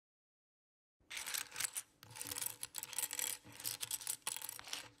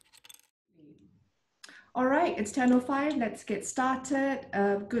All right, it's 10:05. Let's get started.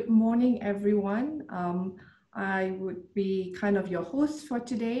 Good morning, everyone. I would be kind of your host for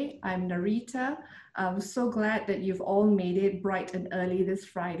today. I'm Narita. I'm so glad that you've all made it bright and early this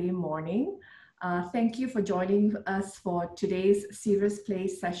Friday morning. Thank you for joining us for today's Serious Play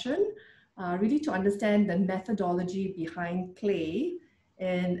session, really to understand the methodology behind play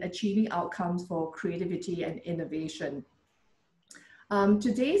in achieving outcomes for creativity and innovation.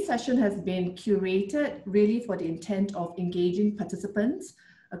 Today's session has been curated really for the intent of engaging participants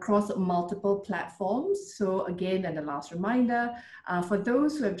across multiple platforms. So again, and the last reminder, for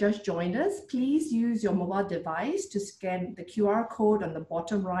those who have just joined us, please use your mobile device to scan the QR code on the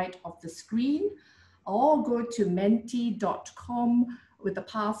bottom right of the screen, or go to menti.com with the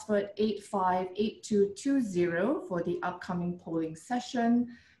password 858220 for the upcoming polling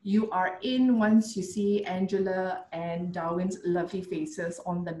session. You are in once you see Angela and Darwin's lovely faces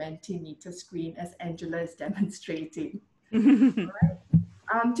on the Mentimeter screen as Angela is demonstrating.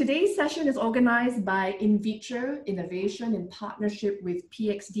 Today's session is organized by Invitro Innovation in partnership with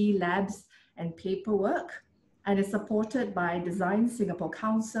PXD Labs and Paperwork, and is supported by Design Singapore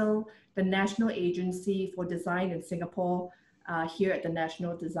Council, the National Agency for Design in Singapore, here at the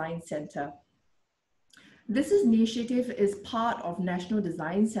National Design Centre. This initiative is part of National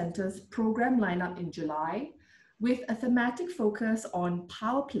Design Centre's program lineup in July, with a thematic focus on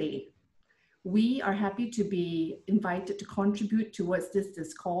power play. We are happy to be invited to contribute towards this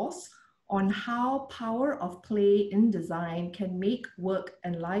discourse on how power of play in design can make work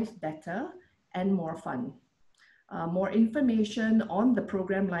and life better and more fun. More information on the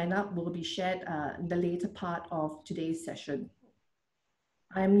program lineup will be shared in the later part of today's session.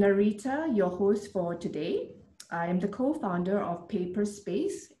 I'm Narita, your host for today. I am the co-founder of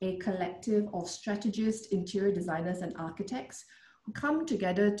Paperspace, a collective of strategists, interior designers, and architects who come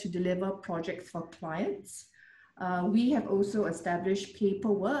together to deliver projects for clients. We have also established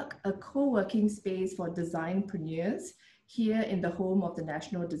Paperwork, a co-working space for designpreneurs here in the home of the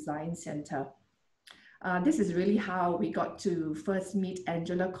National Design Centre. This is really how we got to first meet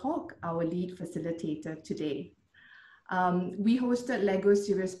Angela Koch, our lead facilitator today. We hosted Lego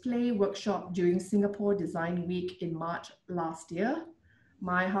Serious Play workshop during Singapore Design Week in March last year.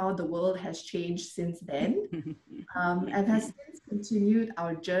 My, how the world has changed since then, and has since continued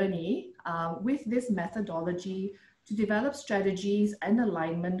our journey with this methodology to develop strategies and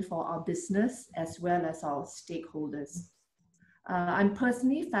alignment for our business as well as our stakeholders. I'm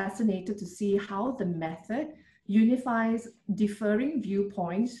personally fascinated to see how the method unifies differing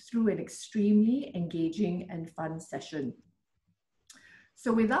viewpoints through an extremely engaging and fun session.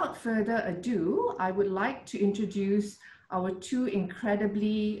 So without further ado, I would like to introduce our two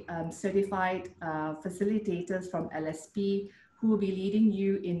incredibly certified facilitators from LSP who will be leading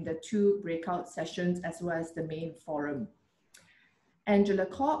you in the two breakout sessions as well as the main forum. Angela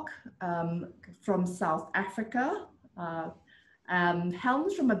Koch from South Africa,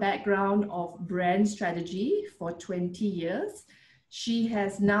 helms from a background of brand strategy for 20 years. She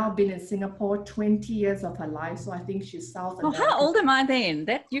has now been in Singapore 20 years of her life, so I think she's South American. How old am I then?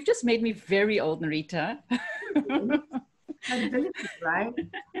 You've just made me very old, Narita. Credibility, right?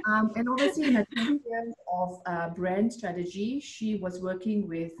 And obviously in her 20 years of brand strategy, she was working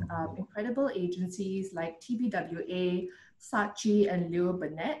with incredible agencies like TBWA, Saatchi, and Leo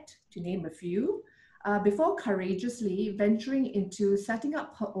Burnett, to name a few. Before courageously venturing into setting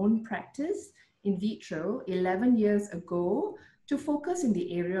up her own practice, Invitro, 11 years ago, to focus in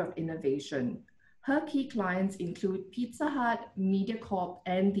the area of innovation. Her key clients include Pizza Hut, MediaCorp,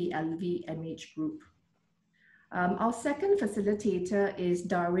 and the LVMH Group. Our second facilitator is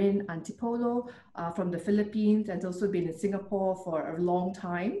Darwin Antipolo from the Philippines, and has also been in Singapore for a long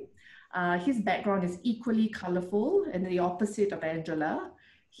time. His background is equally colorful and the opposite of Angela.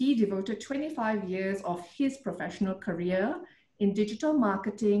 He devoted 25 years of his professional career in digital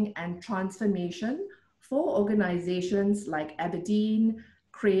marketing and transformation for organizations like Aberdeen,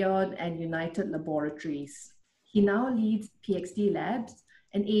 Crayon, and United Laboratories. He now leads PXD Labs,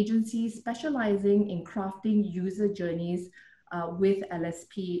 an agency specializing in crafting user journeys with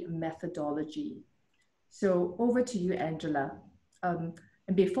LSP methodology. So over to you, Angela. And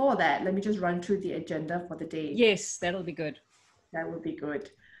before that, let me just run through the agenda for the day. Yes, that'll be good. That would be good.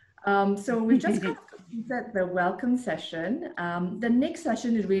 So we just completed the welcome session. The next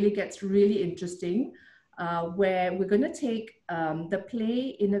session, it really gets really interesting, where we're going to take the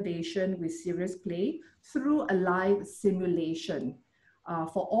play innovation with Serious Play through a live simulation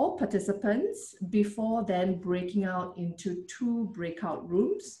for all participants before then breaking out into two breakout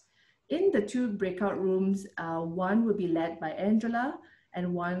rooms. In the two breakout rooms, one will be led by Angela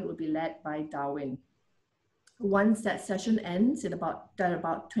and one will be led by Darwin. Once that session ends in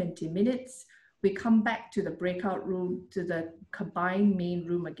about 20 minutes, we come back to the breakout room, to the combined main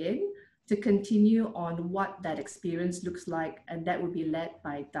room again, to continue on what that experience looks like, and that will be led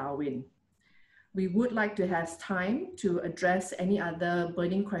by Darwin. We would like to have time to address any other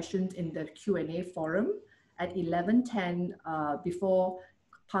burning questions in the Q&A forum at 11:10 before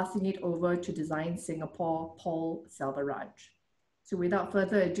passing it over to Design Singapore, Paul Selvaraj. So without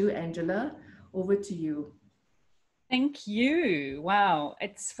further ado, Angela, over to you. Thank you. Wow,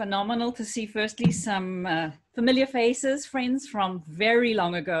 it's phenomenal to see firstly some familiar faces, friends from very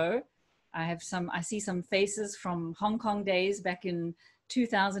long ago. I see some faces from Hong Kong days back in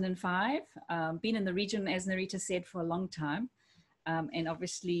 2005. Been in the region, as Narita said, for a long time. And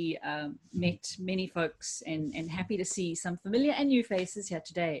obviously met many folks and happy to see some familiar and new faces here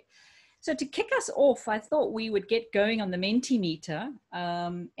today. So to kick us off, I thought we would get going on the Mentimeter.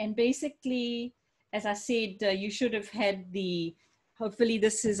 And basically, as I said, you should have had hopefully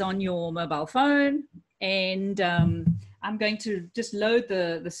this is on your mobile phone. And I'm going to just load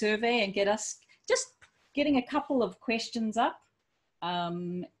the survey and getting a couple of questions up.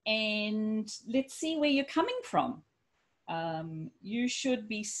 And let's see where you're coming from. You should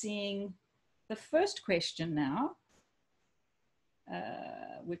be seeing the first question now,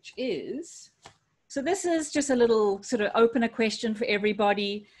 which is, so this is just a little sort of opener question for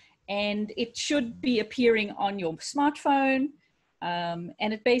everybody, and it should be appearing on your smartphone. And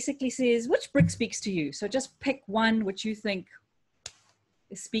it basically says, which brick speaks to you? So just pick one which you think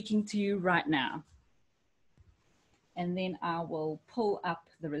is speaking to you right now. And then I will pull up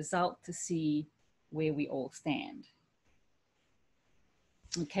the result to see where we all stand.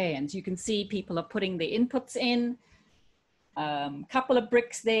 Okay, and you can see people are putting their inputs in. Couple of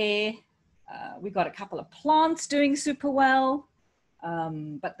bricks there. We've got a couple of plants doing super well.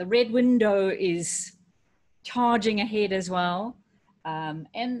 But the red window is charging ahead as well.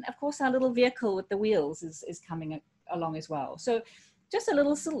 And of course, our little vehicle with the wheels is coming along as well. So just a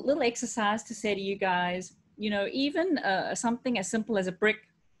little exercise to say to you guys, you know, even something as simple as a brick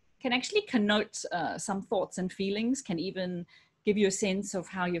can actually connote some thoughts and feelings, can even give you a sense of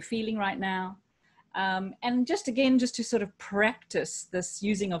how you're feeling right now. And just to sort of practice this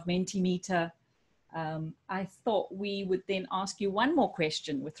using of Mentimeter, I thought we would then ask you one more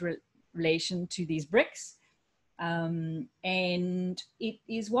question with relation to these bricks. And it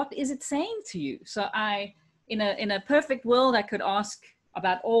is, what is it saying to you? So in a perfect world, I could ask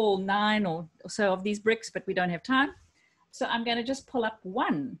about all 9 or so of these bricks, but we don't have time. So I'm going to just pull up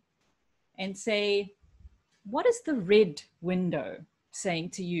one and say, what is the red window saying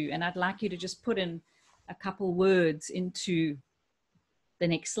to you? And I'd like you to just put in a couple words into the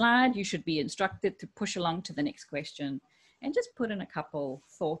next slide. You should be instructed to push along to the next question and just put in a couple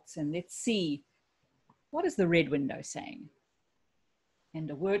thoughts, and let's see, what is the red window saying?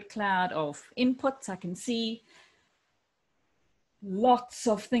 And a word cloud of inputs. I can see lots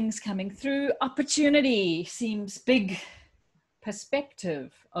of things coming through. Opportunity seems big.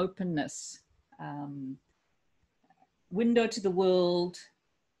 Perspective, openness, window to the world,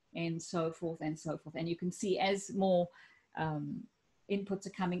 and so forth and so forth. And you can see as more inputs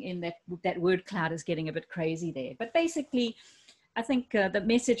are coming in, that word cloud is getting a bit crazy there. But basically, I think the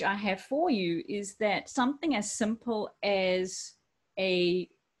message I have for you is that something as simple as a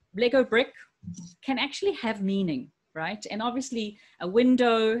Lego brick can actually have meaning, right? And obviously a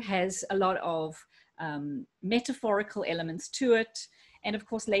window has a lot of metaphorical elements to it. And of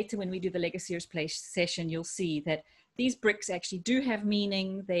course, later when we do the Lego Serious Play session, you'll see that these bricks actually do have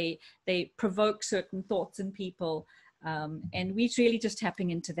meaning. They provoke certain thoughts in people. And we're really just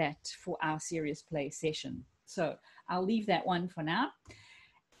tapping into that for our Serious Play session. So I'll leave that one for now.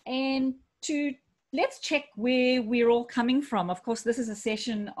 And let's check where we're all coming from. Of course, this is a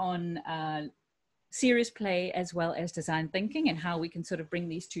session on Serious Play as well as design thinking and how we can sort of bring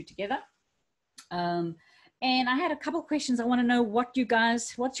these two together. And I had a couple of questions. I want to know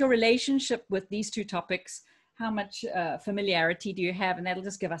what's your relationship with these two topics? How much familiarity do you have? And that'll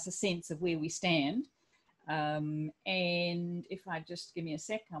just give us a sense of where we stand. And if I just give me a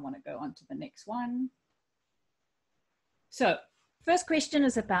sec, I want to go on to the next one. So first question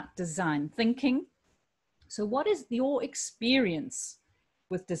is about design thinking. So what is your experience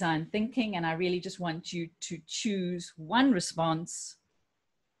with design thinking? And I really just want you to choose one response,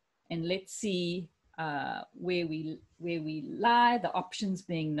 and let's see where we lie. The options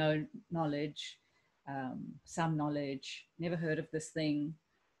being no knowledge, some knowledge, never heard of this thing.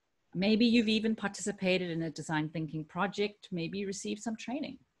 Maybe you've even participated in a design thinking project. Maybe you received some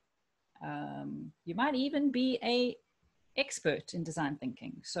training. You might even be an expert in design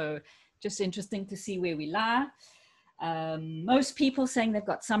thinking. So just interesting to see where we lie. Most people saying they've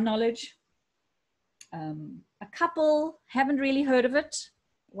got some knowledge. A couple haven't really heard of it.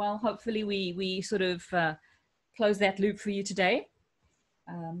 Well, hopefully we sort of close that loop for you today.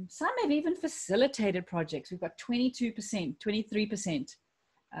 Some have even facilitated projects. We've got 22%, 23%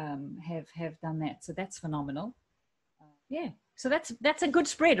 have done that. So that's phenomenal. Yeah, so that's a good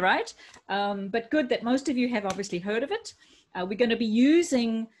spread, right? But good that most of you have obviously heard of it. We're going to be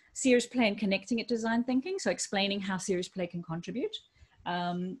using serious play and connecting it to design thinking, so explaining how serious play can contribute.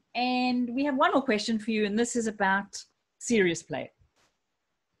 And we have one more question for you, and this is about serious play.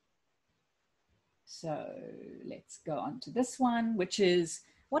 So let's go on to this one, which is,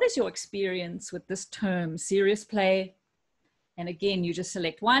 what is your experience with this term, serious play? And again, you just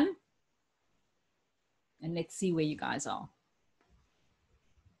select one, and let's see where you guys are.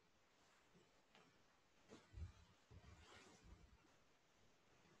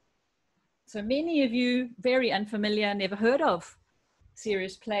 So many of you, very unfamiliar, never heard of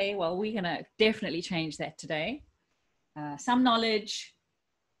serious play. Well, we're gonna definitely change that today. Some knowledge.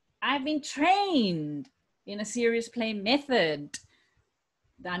 I've been trained in a serious play method.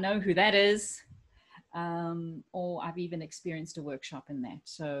 I know who that is. Or I've even experienced a workshop in that.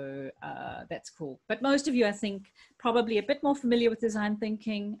 So that's cool. But most of you, I think, probably a bit more familiar with design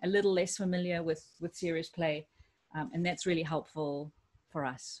thinking, a little less familiar with serious play. And that's really helpful for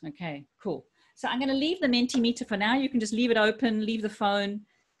us. Okay, cool. So I'm going to leave the Mentimeter for now. You can just leave it open, leave the phone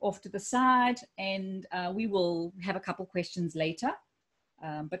off to the side, and we will have a couple questions later.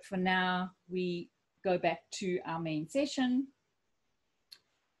 But for now, we go back to our main session.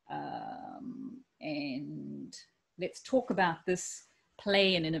 And let's talk about this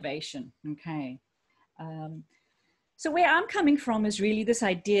play and innovation. Okay. So where I'm coming from is really this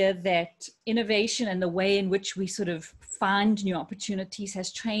idea that innovation and the way in which we sort of find new opportunities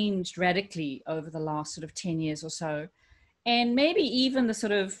has changed radically over the last sort of 10 years or so. And maybe even the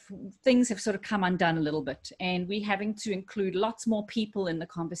sort of things have sort of come undone a little bit. And we're having to include lots more people in the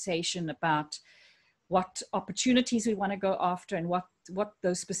conversation about what opportunities we want to go after and what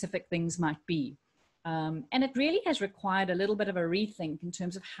those specific things might be. And it really has required a little bit of a rethink in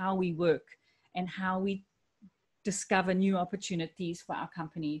terms of how we work and how we discover new opportunities for our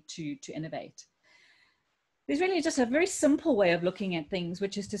company to innovate. There's really just a very simple way of looking at things,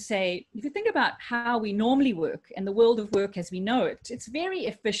 which is to say, if you think about how we normally work and the world of work as we know it, it's very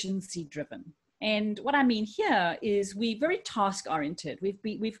efficiency driven. And what I mean here is we're very task oriented.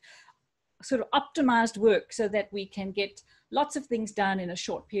 We've sort of optimized work so that we can get lots of things done in a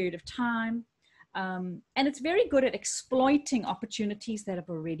short period of time. And it's very good at exploiting opportunities that have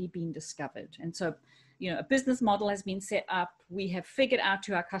already been discovered. And so, you know, a business model has been set up. We have figured out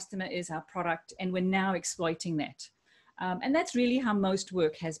who our customer is, our product, and we're now exploiting that. And that's really how most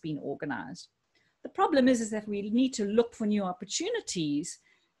work has been organized. The problem is that we need to look for new opportunities.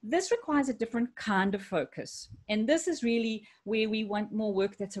 This requires a different kind of focus. And this is really where we want more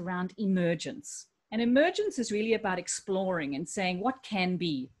work that's around emergence. And emergence is really about exploring and saying what can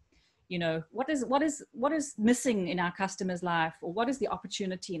be. You know, what is missing in our customer's life, or what is the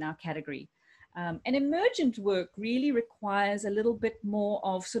opportunity in our category? And emergent work really requires a little bit more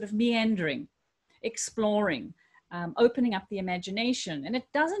of sort of meandering, exploring, opening up the imagination. And it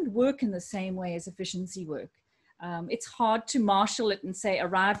doesn't work in the same way as efficiency work. It's hard to marshal it and say,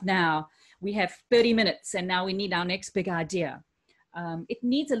 arrive now, we have 30 minutes and now we need our next big idea. It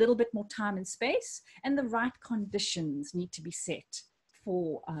needs a little bit more time and space, and the right conditions need to be set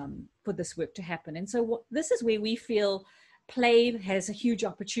for this work to happen. And so this is where we feel play has a huge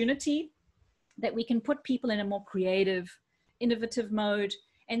opportunity, that we can put people in a more creative, innovative mode.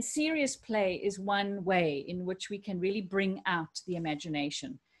 And serious play is one way in which we can really bring out the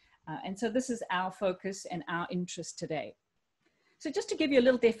imagination. And so this is our focus and our interest today. So just to give you a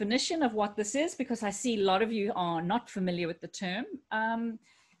little definition of what this is, because I see a lot of you are not familiar with the term.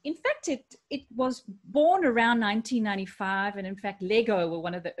 In fact, it was born around 1995. And in fact, Lego were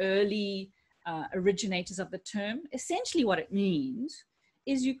one of the early originators of the term. Essentially what it means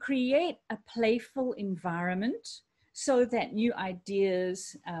is you create a playful environment so that new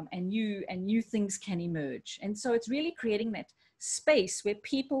ideas and new things can emerge. And so it's really creating that space where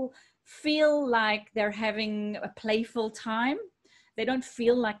people feel like they're having a playful time. They don't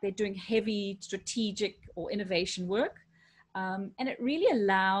feel like they're doing heavy strategic or innovation work. And it really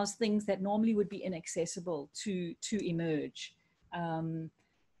allows things that normally would be inaccessible to emerge.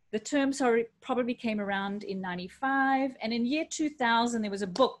 The term probably came around in 95, and in year 2000, there was a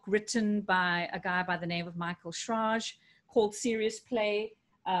book written by a guy by the name of Michael Schrage called Serious Play.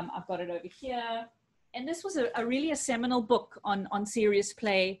 I've got it over here. And this was really a seminal book on serious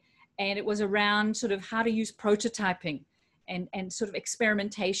play And it was around sort of how to use prototyping and sort of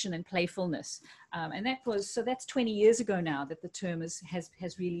experimentation and playfulness. And that was, so that's 20 years ago now that the term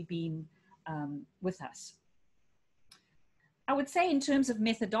has really been with us. I would say in terms of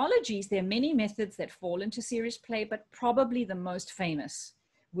methodologies, there are many methods that fall into serious play, but probably the most famous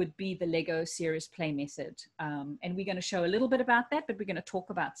would be the Lego serious play method. And we're going to show a little bit about that, but we're going to talk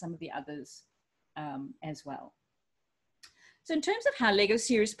about some of the others as well. So in terms of how Lego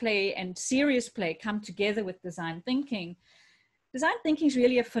serious play and serious play come together with design thinking is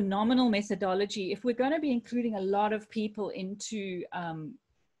really a phenomenal methodology if we're going to be including a lot of people into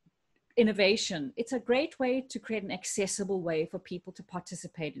innovation. It's a great way to create an accessible way for people to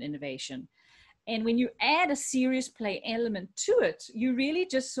participate in innovation. And when you add a serious play element to it, you really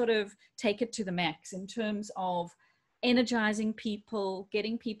just sort of take it to the max in terms of energizing people,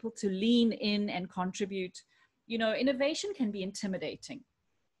 getting people to lean in and contribute. You know, innovation can be intimidating.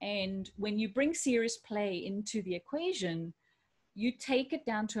 And when you bring serious play into the equation, you take it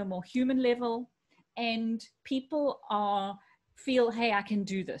down to a more human level, and people feel, hey, I can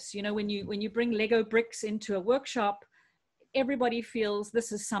do this. You know, when you bring Lego bricks into a workshop, everybody feels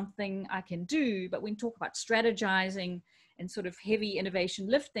this is something I can do. But when you talk about strategizing and sort of heavy innovation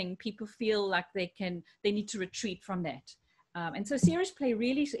lifting, people feel like they need to retreat from that. And so serious play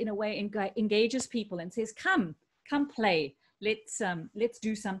really, in a way, engages people and says, come play. Let's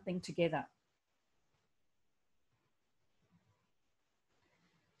do something together.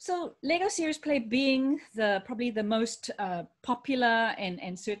 So Lego serious play being probably the most popular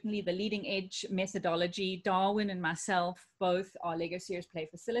and certainly the leading edge methodology, Darwin and myself both are Lego serious play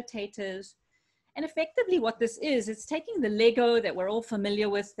facilitators. And effectively what this is, it's taking the Lego that we're all familiar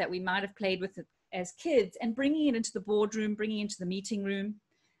with, that we might have played with as kids, and bringing it into the boardroom, bringing it into the meeting room.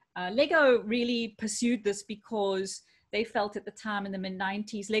 Lego really pursued this because they felt at the time in the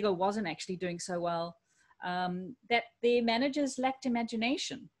mid-90s, Lego wasn't actually doing so well. That their managers lacked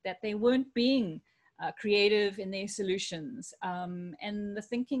imagination, that they weren't being creative in their solutions. And the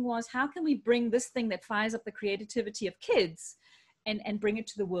thinking was, how can we bring this thing that fires up the creativity of kids and bring it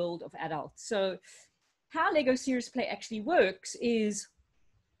to the world of adults? So how Lego serious play actually works is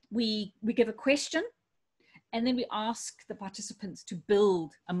we give a question, and then we ask the participants to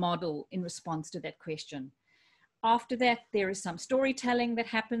build a model in response to that question. After that, there is some storytelling that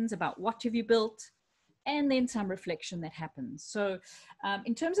happens about what have you built, and then some reflection that happens. So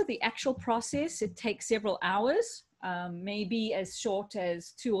in terms of the actual process, it takes several hours, maybe as short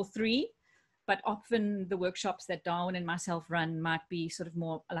as 2 or 3, but often the workshops that Darwin and myself run might be sort of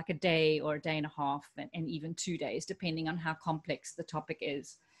more like a day or a day and a half, and even 2 days, depending on how complex the topic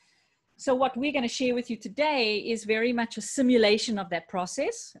is. So what we're going to share with you today is very much a simulation of that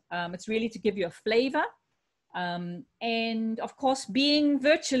process. It's really to give you a flavor. And of course, being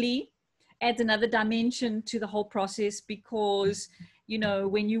virtually adds another dimension to the whole process, because, you know,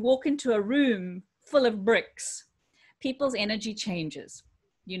 when you walk into a room full of bricks, people's energy changes.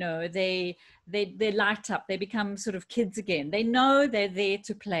 You know, they light up, they become sort of kids again. They know they're there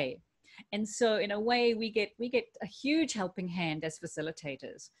to play. And so in a way, we get a huge helping hand as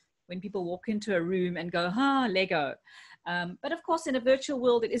facilitators when people walk into a room and go, Lego. But of course, in a virtual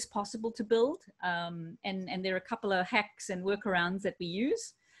world, it is possible to build. And there are a couple of hacks and workarounds that we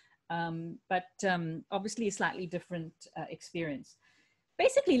use. But obviously a slightly different experience.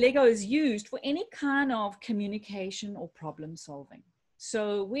 Basically, Lego is used for any kind of communication or problem solving.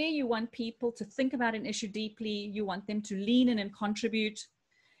 So where you want people to think about an issue deeply, you want them to lean in and contribute,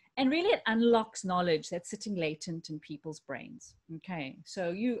 and really it unlocks knowledge that's sitting latent in people's brains. Okay,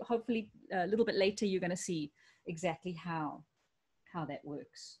 so you hopefully a little bit later, you're going to see exactly how that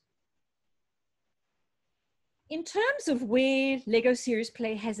works. In terms of where Lego serious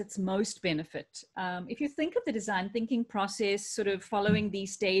play has its most benefit, if you think of the design thinking process sort of following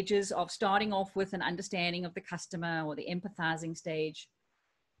these stages of starting off with an understanding of the customer or the empathizing stage,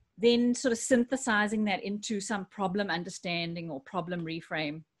 then sort of synthesizing that into some problem understanding or problem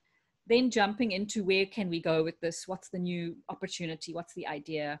reframe, then jumping into where can we go with this, what's the new opportunity, what's the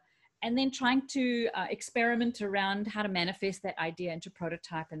idea, and then trying to experiment around how to manifest that idea into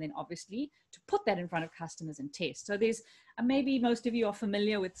prototype, and then obviously to put that in front of customers and test. So there's, maybe most of you are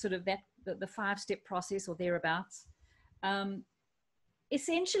familiar with sort of that, the 5-step process or thereabouts.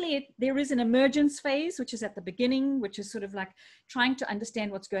 Essentially, there is an emergence phase, which is at the beginning, which is sort of like trying to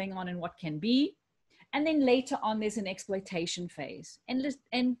understand what's going on and what can be. And then later on, there's an exploitation phase.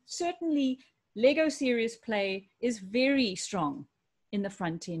 And certainly Lego serious play is very strong in the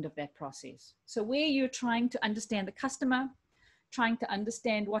front end of that process. So where you're trying to understand the customer, trying to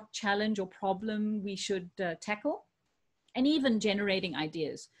understand what challenge or problem we should tackle, and even generating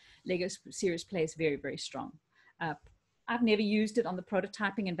ideas. Lego Serious Play is very, very strong. I've never used it on the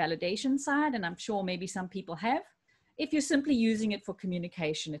prototyping and validation side, and I'm sure maybe some people have. If you're simply using it for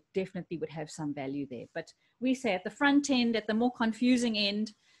communication, it definitely would have some value there. But we say at the front end, at the more confusing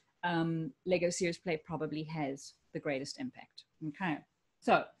end, Lego Serious Play probably has the greatest impact. Okay,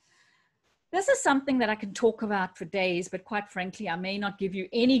 so this is something that I can talk about for days, but quite frankly, I may not give you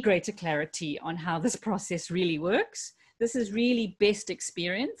any greater clarity on how this process really works. This is really best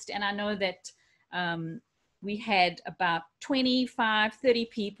experienced. And I know that we had about 25, 30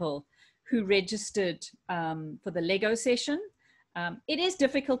 people who registered for the Lego session. It is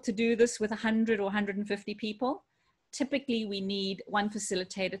difficult to do this with 100 or 150 people. Typically, we need one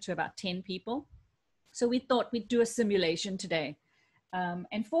facilitator to about 10 people. So we thought we'd do a simulation today.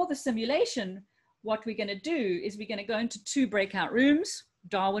 And for the simulation, what we're going to do is we're going to go into 2 breakout rooms.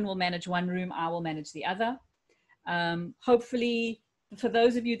 Darwin will manage one room, I will manage the other. Hopefully, for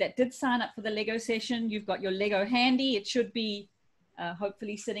those of you that did sign up for the Lego session, you've got your Lego handy. It should be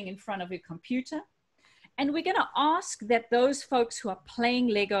hopefully sitting in front of your computer. And we're going to ask that those folks who are playing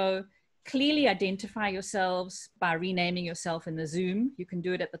Lego clearly identify yourselves by renaming yourself in the Zoom. You can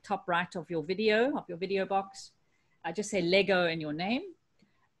do it at the top right of your video box. Just say Lego and your name.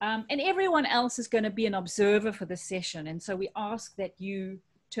 And everyone else is going to be an observer for the session. And so we ask that you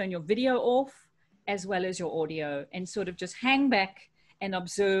turn your video off as well as your audio and sort of just hang back and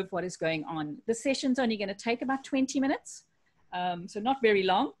observe what is going on. The session's only going to take about 20 minutes, so not very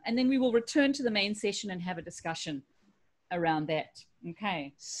long. And then we will return to the main session and have a discussion around that.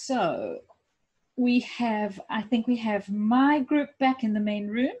 Okay, so I think we have my group back in the main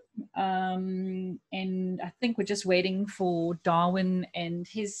room. And I think we're just waiting for Darwin and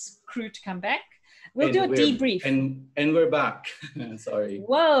his crew to come back. We'll do a debrief. And we're back. Sorry.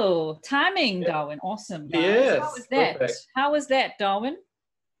 Whoa, timing, Darwin. Awesome. Guys. Yes. How was that? Perfect. How was that, Darwin?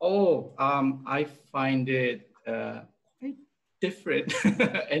 Oh, I find it quite different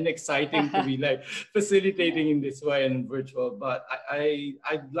and exciting to be like facilitating in this way and virtual. But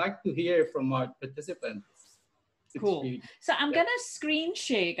I'd like to hear from our participants. Cool. Really, so I'm going to screen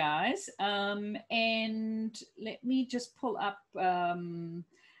share, guys. And let me just pull up.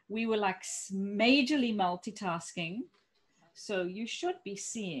 We were like majorly multitasking. So you should be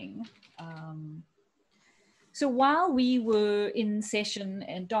seeing. So while we were in session,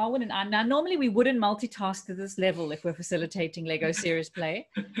 and Darwin and I, now normally we wouldn't multitask to this level if we're facilitating Lego Serious Play.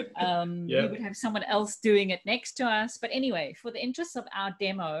 We would have someone else doing it next to us. But anyway, for the interest of our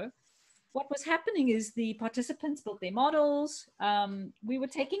demo, what was happening is the participants built their models. We were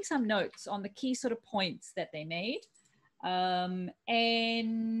taking some notes on the key sort of points that they made.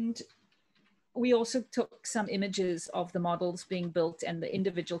 And we also took some images of the models being built and the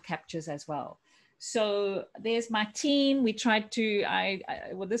individual captures as well. So there's my team. We tried to,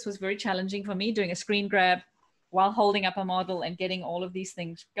 well, this was very challenging for me, doing a screen grab while holding up a model and getting all of these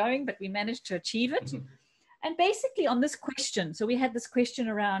things going, but we managed to achieve it. Mm-hmm. And basically on this question, so we had this question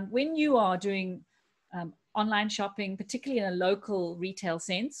around when you are doing online shopping, particularly in a local retail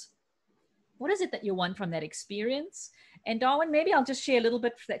sense, what is it that you want from that experience? And Darwin, maybe I'll just share a little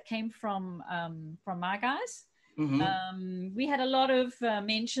bit that came from my guys. Mm-hmm. We had a lot of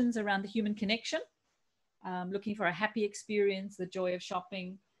mentions around the human connection, looking for a happy experience, the joy of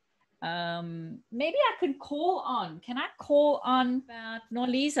shopping. Maybe I could can I call on about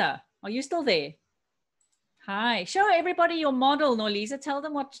Norlisa? Are you still there? Hi, show everybody your model, Norlisa. Tell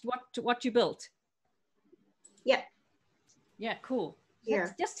them what you built. Yeah. Yeah, cool.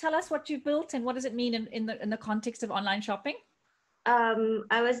 Yeah. Just tell us what you built and what does it mean in the context of online shopping?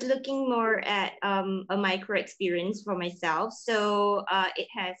 I was looking more at a micro experience for myself. So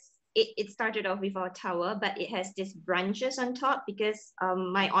it started off with our tower, but it has these branches on top because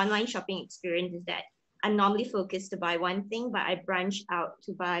my online shopping experience is that I'm normally focused to buy one thing, but I branch out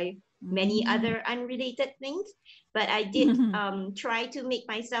to buy many other unrelated things. But I did try to make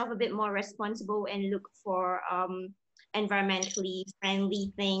myself a bit more responsible and look for environmentally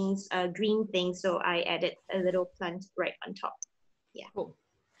friendly things, green things. So I added a little plant right on top. Yeah. Cool.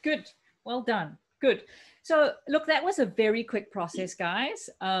 Good. Well done. Good. So look, that was a very quick process, guys.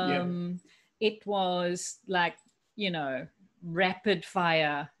 It was like, rapid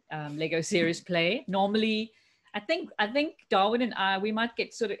fire Lego Serious Play. Normally, I think Darwin and I, we might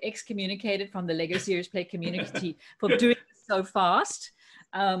get sort of excommunicated from the Lego Serious Play community for doing this so fast.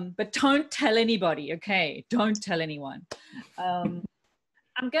 But don't tell anybody, okay? Don't tell anyone. I'm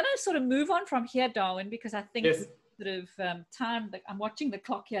going to sort of move on from here, Darwin, because I think sort of I'm watching the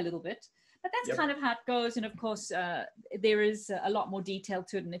clock here a little bit, but that's kind of how it goes. And of course, there is a lot more detail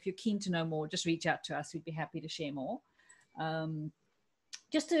to it. And if you're keen to know more, just reach out to us. We'd be happy to share more.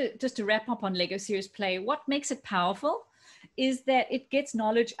 Just to wrap up on Lego Serious Play, what makes it powerful is that it gets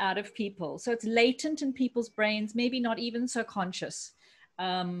knowledge out of people. So it's latent in people's brains, maybe not even so conscious.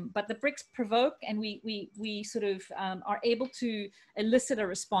 But the bricks provoke, and we sort of are able to elicit a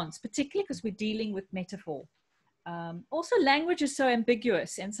response, particularly because we're dealing with metaphor. Also, language is so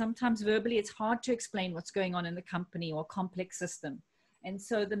ambiguous, and sometimes verbally it's hard to explain what's going on in the company or complex system. And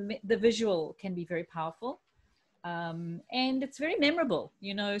so the visual can be very powerful. And it's very memorable.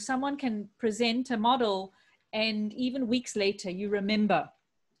 You know, someone can present a model and even weeks later you remember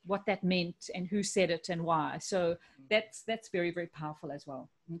what that meant and who said it and why. So that's very, very powerful as well.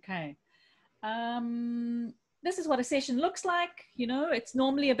 Okay. This is what a session looks like. You know, it's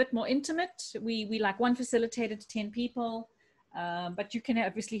normally a bit more intimate. We like one facilitator to 10 people, but you can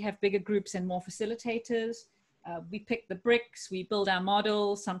obviously have bigger groups and more facilitators. We pick the bricks, we build our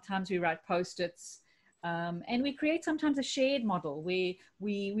models, sometimes we write post-its, and we create sometimes a shared model where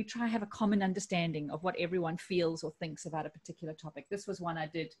we try to have a common understanding of what everyone feels or thinks about a particular topic. This was one I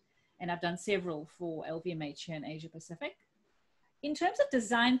did, and I've done several for LVMH here in Asia Pacific. In terms of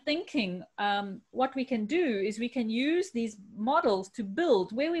design thinking, what we can do is we can use these models to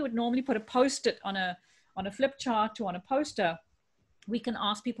build where we would normally put a post-it on a flip chart or on a poster. We can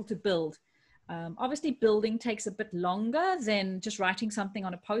ask people to build. Obviously, building takes a bit longer than just writing something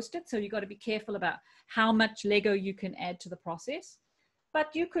on a post-it. So you've got to be careful about how much Lego you can add to the process.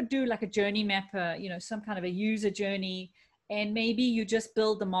 But you could do like a journey mapper, you know, some kind of a user journey. And maybe you just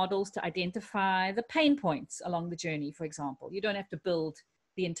build the models to identify the pain points along the journey, for example. You don't have to build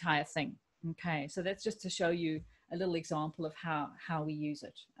the entire thing. Okay, so that's just to show you a little example of how we use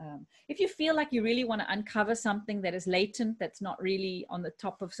it. If you feel like you really want to uncover something that is latent, that's not really on the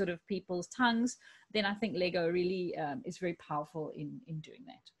top of sort of people's tongues, then I think Lego really is very powerful in doing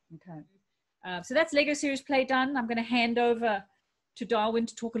that. Okay, so that's Lego Serious Play done. I'm going to hand over to Darwin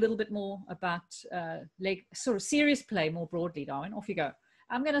to talk a little bit more about sort of serious play more broadly. Darwin, off you go.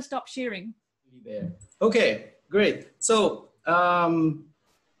 I'm going to stop sharing. Okay, great. So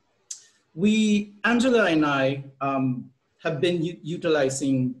Angela and I have been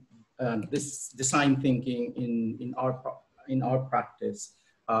utilizing this design thinking in our practice.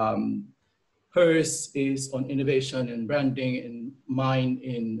 Hers is on innovation and branding, and mine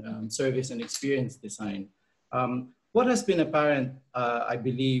in service and experience design. What has been apparent, I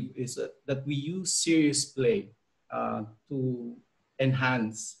believe, is that we use serious play to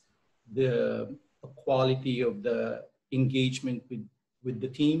enhance the quality of the engagement with the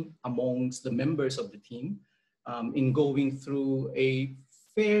team, amongst the members of the team, in going through a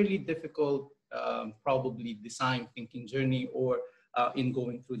fairly difficult, probably design thinking journey, or in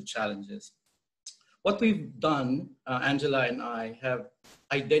going through the challenges. What we've done, Angela and I, have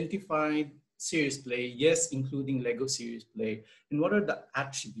identified serious play, yes, including Lego Serious Play, and what are the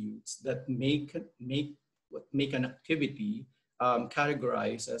attributes that make an activity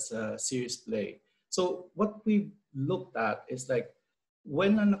categorized as a serious play. So what we've looked at is like,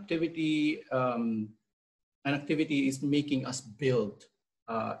 when an activity is making us build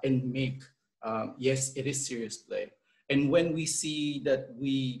and make, yes, it is serious play. And when we see that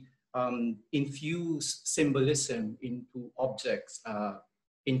we infuse symbolism into objects,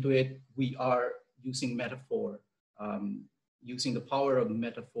 into it, we are using metaphor, using the power of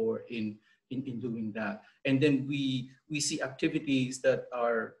metaphor in doing that. And then we see activities that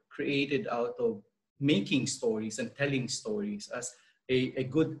are created out of making stories and telling stories as a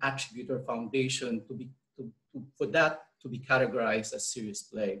good attribute or foundation for that to be categorized as serious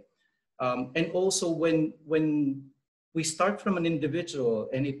play. And also when we start from an individual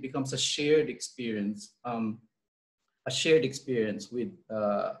and it becomes a shared experience with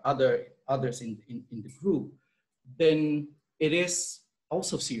others in the group, then it is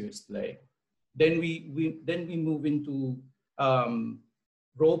also serious play. Then we move into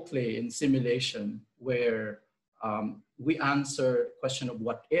role play and simulation, where we answer the question of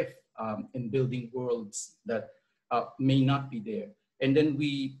what if, in building worlds that may not be there. And then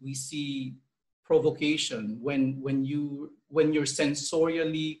we see provocation when you're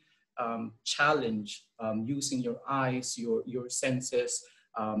sensorially challenged, using your eyes, your senses,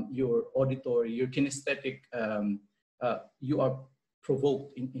 your auditory, your kinesthetic, you are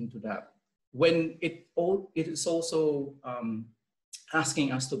provoked into that. When it is also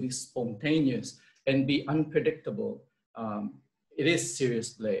asking us to be spontaneous and be unpredictable, it is serious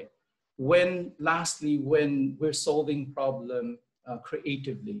play. Lastly, when we're solving problem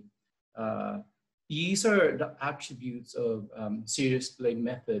creatively, these are the attributes of serious play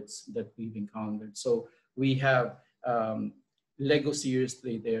methods that we've encountered. So we have Lego serious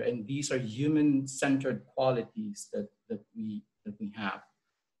play there, and these are human-centered qualities that we have.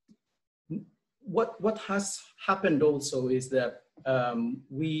 What has happened also is that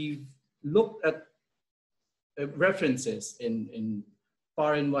we've looked at references in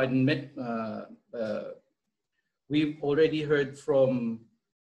far and wide. We've already heard from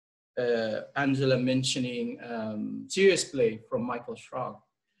Angela mentioning serious play from Michael Schrag,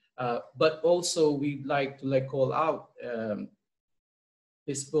 but also we'd like to call out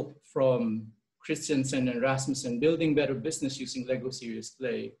this book from Christensen and Rasmussen, Building Better Business Using Lego Serious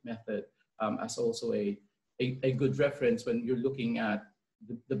Play Method, as also a good reference when you're looking at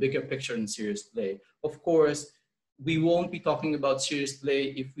the bigger picture in serious play. Of course, we won't be talking about serious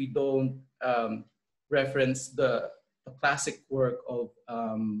play if we don't reference the classic work of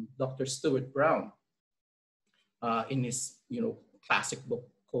Dr. Stuart Brown in his classic book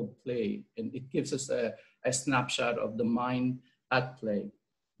called Play, and it gives us a snapshot of the mind at play.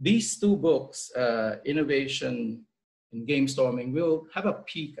 These two books, Innovation and Game Storming, we'll have a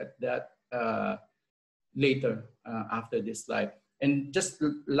peek at that later after this slide. And just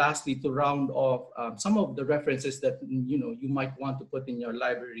lastly, to round off some of the references that you might want to put in your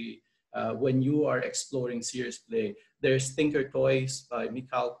library when you are exploring serious play. There's Tinker Toys by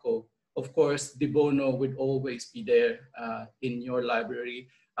Michalko. Of course, De Bono would always be there in your library.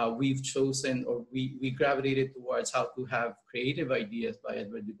 We've chosen, or we gravitated towards How to Have Creative Ideas by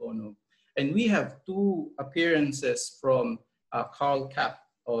Edward De Bono. And we have two appearances from Carl Kapp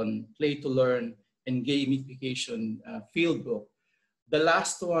on Play to Learn and Gamification field book. The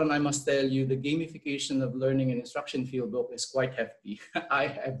last one, I must tell you, the Gamification of Learning and Instruction field book is quite hefty. I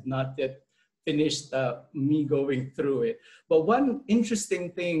have not yet finished me going through it. But one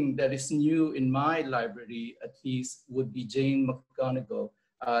interesting thing that is new in my library, at least, would be Jane McGonigal,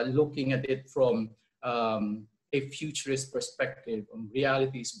 looking at it from a futurist perspective.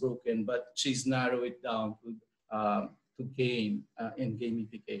 Reality is broken, but she's narrowed it down to game and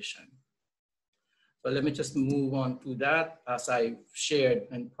gamification. So let me just move on to that. As I shared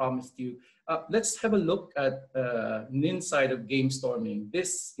and promised you, let's have a look at an inside of game storming.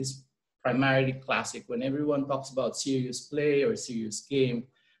 This is primarily classic. When everyone talks about serious play or serious game,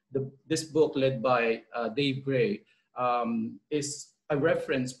 this book led by Dave Gray is a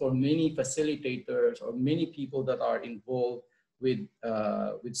reference for many facilitators or many people that are involved with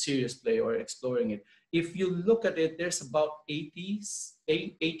serious play or exploring it. If you look at it, there's about 80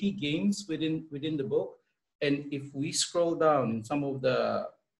 games within the book. And if we scroll down in some of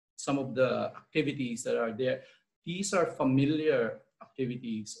the activities that are there, these are familiar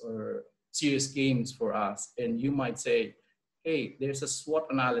activities or serious games for us. And you might say, hey, there's a SWOT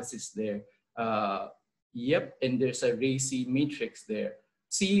analysis there. Yep, and there's a RACI matrix there.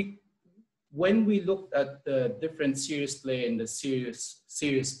 See, when we looked at the different serious play and the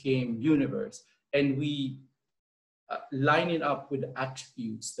serious game universe, and we line it up with the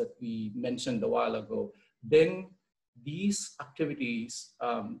attributes that we mentioned a while ago, then these activities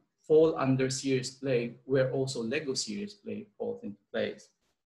fall under serious play, where also Lego serious play falls into place.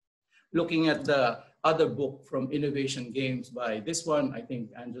 Looking at the other book from Innovation Games by this one, I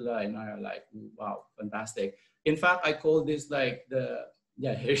think Angela and I are like, wow, fantastic. In fact, I call this like there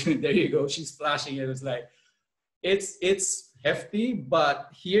you go, she's flashing it. It's like, it's hefty, but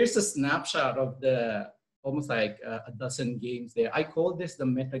here's a snapshot of almost like a dozen games there. I call this the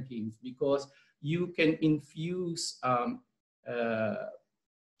meta games because you can infuse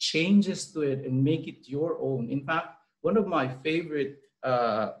changes to it and make it your own. In fact, one of my favorite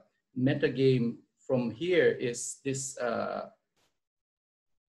meta game from here is this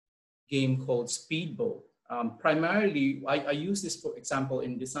game called Speedboat. Primarily, I use this, for example,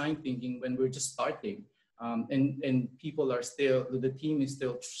 in design thinking when we're just starting. And people are still, the team is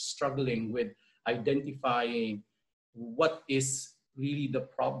still struggling with identifying what is really the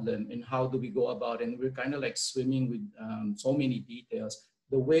problem and how do we go about it. And we're kind of like swimming with so many details.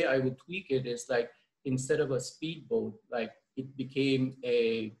 The way I would tweak it is like, instead of a speedboat, like it became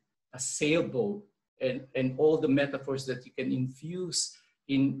a sailboat, and all the metaphors that you can infuse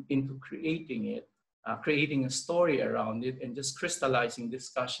into creating it, creating a story around it, and just crystallizing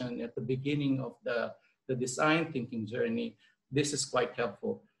discussion at the beginning of the design thinking journey. This is quite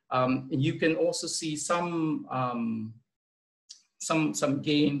helpful. You can also see some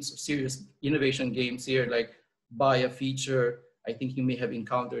games, serious innovation games here, like Buy a Feature. I think you may have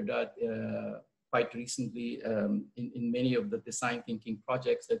encountered that quite recently in many of the design thinking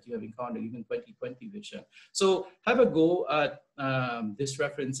projects that you have encountered, even 2020 Vision. So have a go at these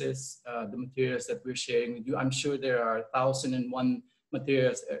references, the materials that we're sharing with you. I'm sure there are 1,001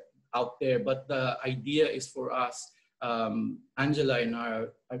 materials out there, but the idea is for us Angela and I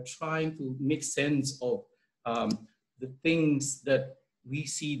are trying to make sense of the things that we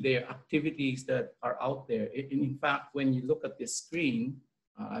see there, activities that are out there. In fact, when you look at this screen,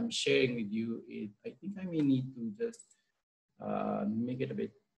 I'm sharing with you, I think I may need to just make it a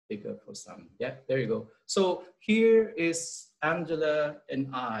bit bigger for some. Yeah, there you go. So here is Angela and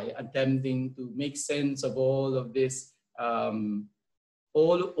I attempting to make sense of all of this, all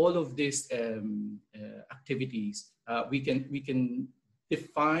of these activities. We can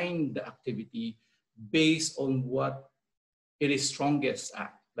define the activity based on what it is strongest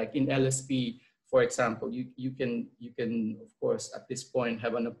at. Like in LSP, for example, you can of course at this point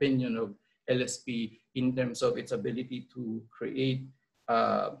have an opinion of LSP in terms of its ability to create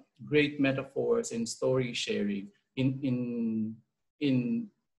great metaphors and story sharing. If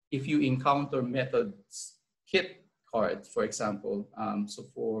you encounter methods kit cards, for example. So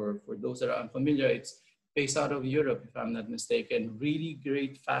for those that are unfamiliar, it's based out of Europe, if I'm not mistaken. Really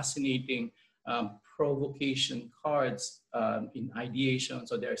great, fascinating provocation cards in ideation.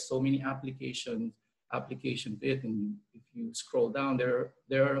 So there are so many application to it, and if you scroll down, there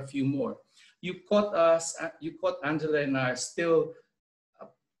are a few more. You caught Angela and I still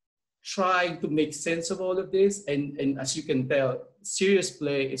trying to make sense of all of this, and as you can tell, serious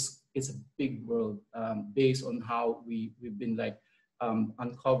play is a big world based on how we've been like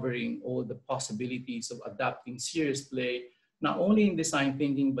uncovering all the possibilities of adapting serious play, not only in design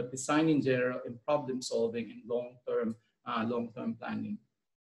thinking, but design in general, and problem solving and long-term planning.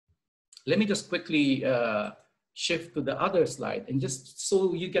 Let me just quickly shift to the other slide, and just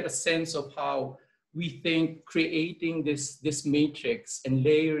so you get a sense of how we think creating this matrix and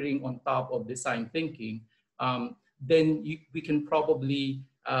layering on top of design thinking, then we can probably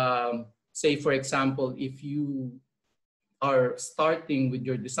say, for example, if you are starting with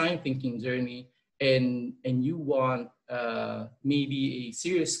your design thinking journey and you want maybe a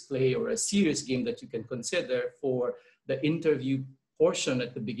serious play or a serious game that you can consider for the interview portion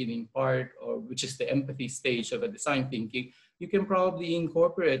at the beginning part, or which is the empathy stage of a design thinking, you can probably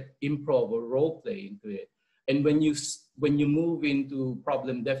incorporate improv or role play into it. And when you move into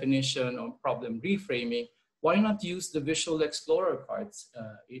problem definition or problem reframing, why not use the visual explorer cards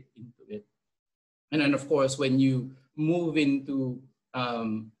into it? And then of course, when you move into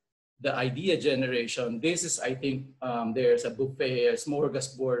the idea generation, this is, I think, there's a buffet, a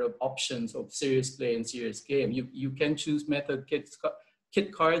smorgasbord of options of serious play and serious game. You can choose method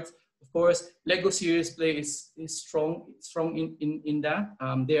kit cards. Of course, Lego serious play is strong in that.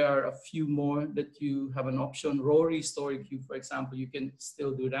 There are a few more that you have an option. Rory story cube, for example, you can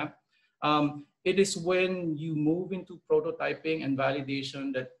still do that. It is when you move into prototyping and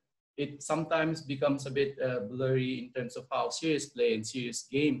validation that it sometimes becomes a bit blurry in terms of how serious play and serious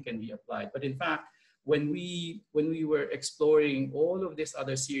game can be applied. But in fact, when we were exploring all of these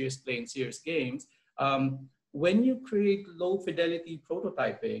other serious play and serious games, when you create low fidelity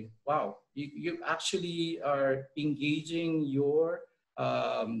prototyping, wow, you actually are engaging your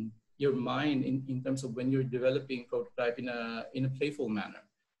mind in terms of when you're developing prototype in a playful manner.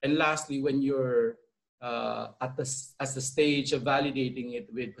 And lastly, when you're at the stage of validating it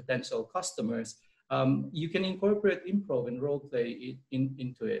with potential customers, you can incorporate improv and role play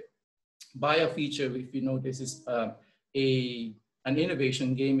into it. Bio feature, if you notice, is an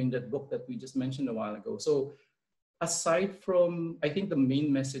innovation game in that book that we just mentioned a while ago. So aside from, I think the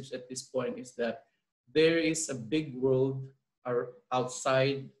main message at this point is that there is a big world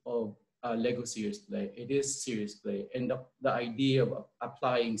outside of Lego serious play. It is serious play, and the idea of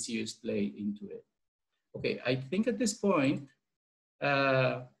applying serious play into it. Okay, I think at this point,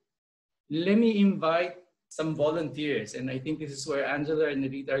 let me invite some volunteers, and I think this is where Angela and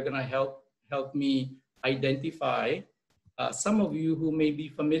Rita are gonna help me identify some of you who may be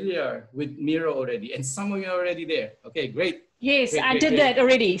familiar with Miro already, and some of you are already there. Okay, great. Yes, great, I did that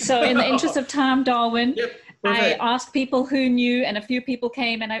already. So in the interest of time, Darwin, yep, I asked people who knew, and a few people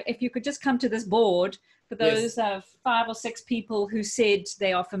came, and if you could just come to this board for those 5 or 6 people who said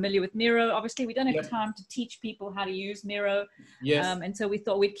they are familiar with Miro. Obviously, we don't have time to teach people how to use Miro. Yes. And so we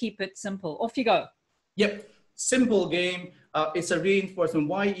thought we'd keep it simple. Off you go. Yep, simple game. It's a reinforcement.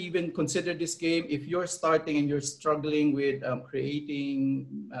 Why even consider this game if you're starting and you're struggling with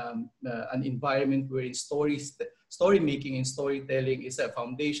creating an environment where story making and storytelling is a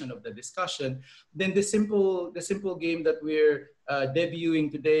foundation of the discussion? Then the simple game that we're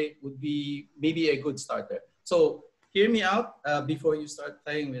debuting today would be maybe a good starter. So hear me out before you start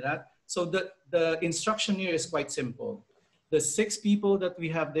playing with that. So the instruction here is quite simple. The 6 people that we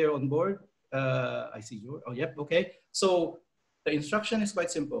have there on board. I see you. Oh, yep. Okay. So the instruction is quite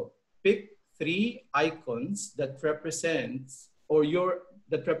simple. Pick 3 icons that represents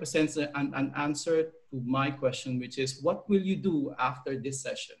an answer to my question, which is, what will you do after this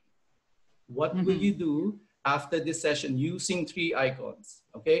session? What will you do after this session using 3 icons?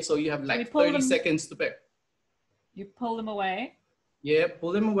 Okay, so you have like 30 seconds to pick. You pull them away. Yeah,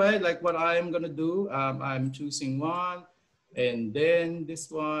 pull them away, like what I'm gonna do. I'm choosing one, and then this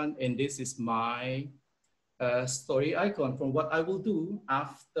one, and this is my story icon from what I will do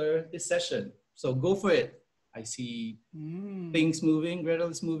after this session. So go for it. I see things moving, Gretel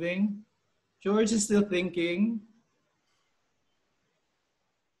is moving. George is still thinking.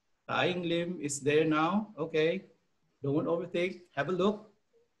 Dying limb is there now. Okay, don't overthink, have a look.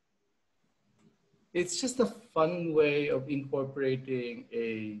 It's just a fun way of incorporating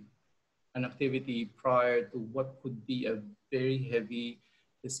an activity prior to what could be a very heavy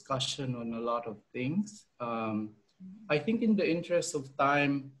discussion on a lot of things. I think in the interest of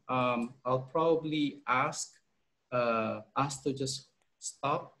time, I'll probably ask us to just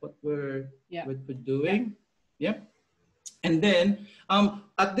stop what we're doing. Yeah. And then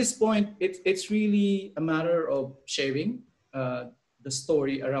at this point, it's really a matter of sharing the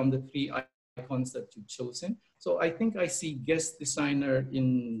story around the 3 icons that you've chosen. So I think I see guest designer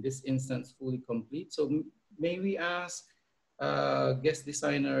in this instance fully complete. So may we ask guest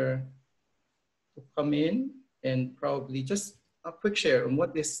designer to come in and probably just a quick share on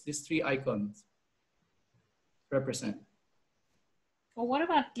what these 3 icons represent. Well, what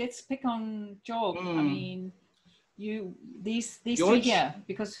about, let's pick on George. I mean, these George? 3 here,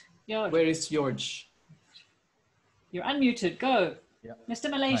 because George. Where is George? You're unmuted, go. Yeah. Mr.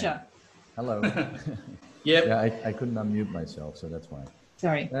 Malaysia. Hi. Hello. Yep. Yeah, I couldn't unmute myself, so that's why.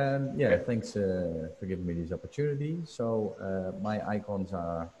 Sorry. Yeah, thanks for giving me this opportunity. So my icons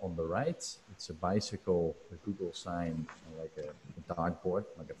are on the right. It's a bicycle, a Google sign, like a dartboard,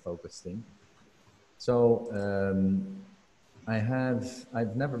 like a focus thing. So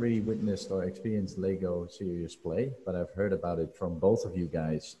I've never really witnessed or experienced Lego serious play, but I've heard about it from both of you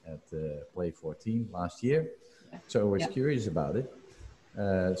guys at Play 14 last year. So I was curious about it.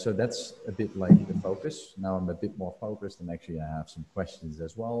 So that's a bit like the focus. Now I'm a bit more focused, and actually I have some questions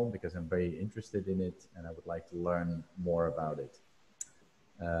as well because I'm very interested in it and I would like to learn more about it.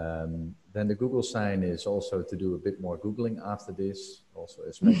 Then the Google sign is also to do a bit more Googling after this, also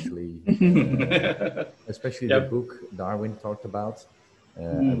especially the book Darwin talked about.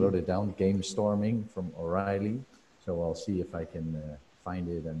 I wrote it down, Game Storming from O'Reilly. So I'll see if I can find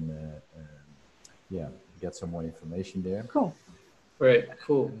it and get some more information there. Cool. Great,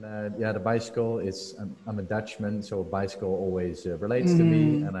 cool. And, the bicycle is, I'm a Dutchman, so a bicycle always relates to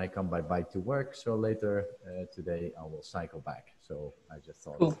me, and I come by bike to work. So later today I will cycle back. So I just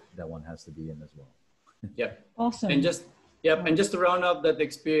thought that one has to be in as well. Yeah. Awesome. And just to round up that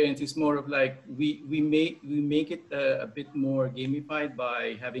experience, is more of like we make it a bit more gamified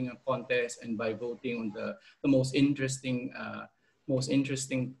by having a contest and by voting on the most interesting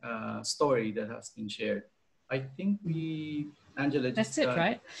story that has been shared. I think Angela, just, that's it,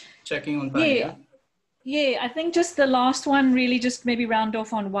 right? Checking on time. Yeah, I think just the last one, really just maybe round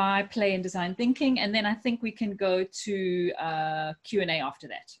off on why play and design thinking. And then I think we can go to Q&A after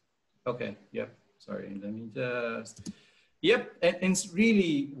that. Okay, yep, sorry, let me just, yep, and it's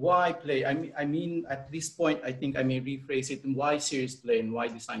really why play. I mean, at this point, I think I may rephrase it, and why serious play and why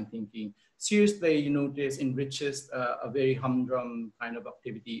design thinking. Serious play, you notice, enriches a very humdrum kind of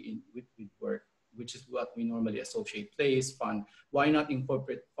activity with work, which is what we normally associate. Play is fun. Why not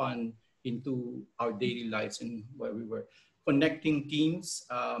incorporate fun into our daily lives and where we were connecting teams,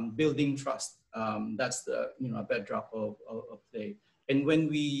 building trust. That's the a bedrock of play. And when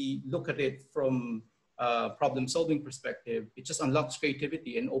we look at it from a problem-solving perspective, it just unlocks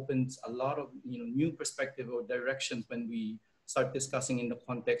creativity and opens a lot of new perspective or directions when we start discussing in the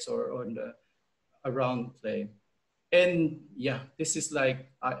context or in the around play. And yeah, this is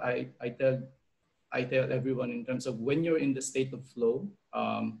like I tell everyone in terms of when you're in the state of flow,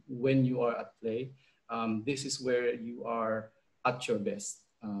 when you are at play, this is where you are at your best.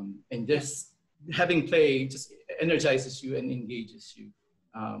 And just having play just energizes you and engages you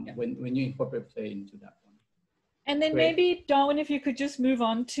when you incorporate play into that one. And then maybe, Darwin, if you could just move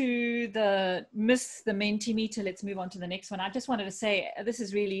on to the Mentimeter, let's move on to the next one. I just wanted to say, this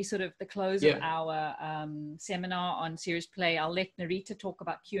is really sort of the close of our seminar on serious play. I'll let Narita talk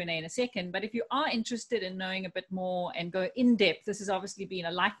about Q&A in a second, but if you are interested in knowing a bit more and go in depth, this has obviously been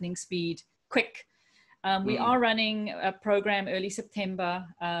a lightning speed, quick. We are running a program early September,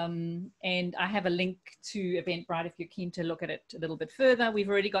 and I have a link to Eventbrite if you're keen to look at it a little bit further. We've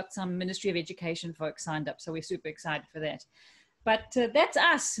already got some Ministry of Education folks signed up, so we're super excited for that. But that's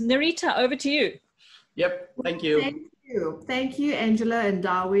us. Narita, over to you. Yep, thank you. Thank you. Thank you, Angela and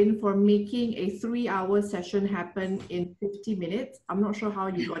Darwin, for making a 3-hour session happen in 50 minutes. I'm not sure how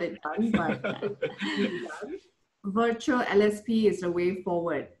you got it done, but it's done. Virtual LSP is the way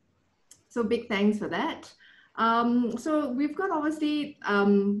forward. So big thanks for that. So we've got obviously,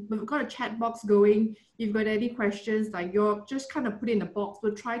 we've got a chat box going. You've got any questions, like you're just kind of put in a box.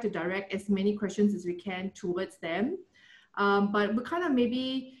 We'll try to direct as many questions as we can towards them. But we kind of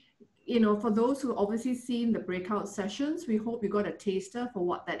maybe, you know, for those who obviously seen the breakout sessions, we hope you got a taster for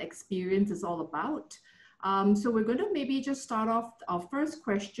what that experience is all about. So we're going to maybe just start off our first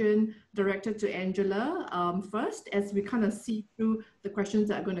question directed to Angela first, as we kind of see through the questions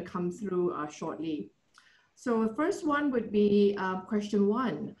that are going to come through shortly. So the first one would be question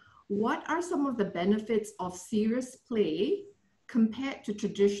 1. What are some of the benefits of serious play compared to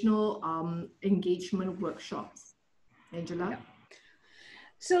traditional engagement workshops? Angela? Yeah.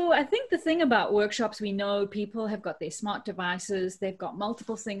 So I think the thing about workshops, we know people have got their smart devices, they've got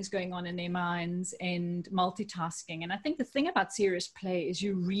multiple things going on in their minds and multitasking. And I think the thing about serious play is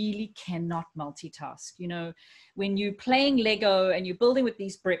you really cannot multitask. You know, when you're playing Lego and you're building with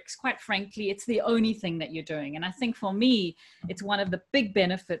these bricks, quite frankly, it's the only thing that you're doing. And I think for me, it's one of the big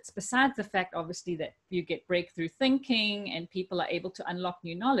benefits, besides the fact, obviously, that you get breakthrough thinking and people are able to unlock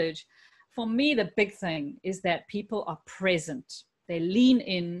new knowledge. For me, the big thing is that people are present. They lean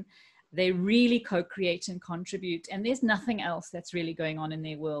in, they really co-create and contribute, and there's nothing else that's really going on in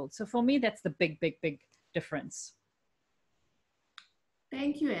their world. So for me, that's the big, big, big difference.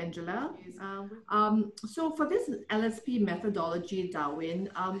 Thank you, Angela. So for this LSP methodology, Darwin,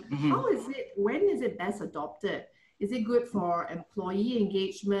 how is it, when is it best adopted? Is it good for employee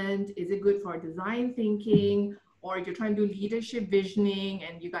engagement? Is it good for design thinking? Or if you're trying to do leadership visioning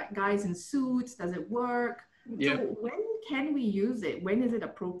and you got guys in suits, does it work? Yeah. So when can we use it? When is it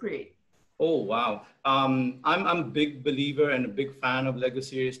appropriate? Oh, wow. I'm a big believer and a big fan of Lego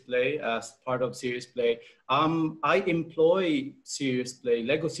Serious Play as part of Serious Play. I employ Serious Play,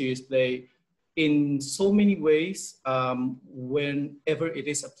 Lego Serious Play in so many ways whenever it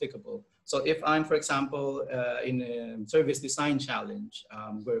is applicable. So if I'm, for example, in a service design challenge,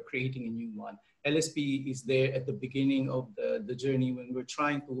 we're creating a new one. LSP is there at the beginning of the journey when we're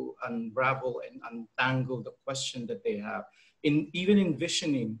trying to unravel and untangle the question that they have. Even in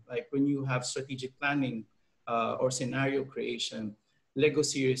visioning, like when you have strategic planning or scenario creation, Lego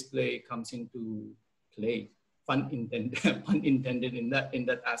Serious Play comes into play. Pun intended in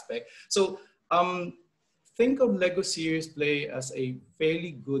that aspect. So think of Lego Serious Play as a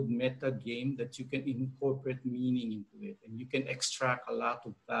fairly good meta game that you can incorporate meaning into it, and you can extract a lot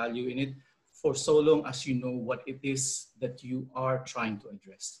of value in it for so long as you know what it is that you are trying to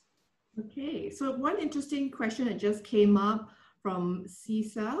address. Okay, so one interesting question that just came up from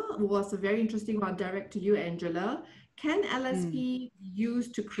CISA was a very interesting one, direct to you, Angela. Can LSP be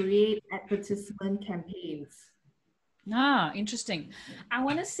used to create advertisement campaigns? Ah, interesting. I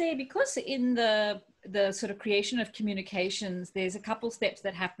want to say, because in the sort of creation of communications, there's a couple steps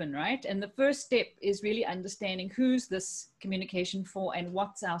that happen, right? And the first step is really understanding who's this communication for and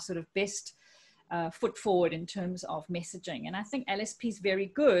what's our sort of best foot forward in terms of messaging. And I think LSP is very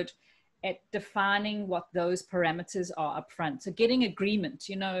good at defining what those parameters are up front. So getting agreement.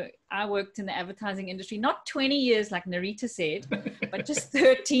 You know, I worked in the advertising industry, not 20 years like Narita said, but just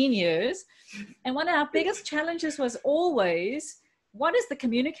 13 years. And one of our biggest challenges was always, what has the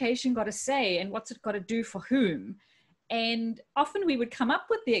communication got to say and what's it got to do for whom? And often we would come up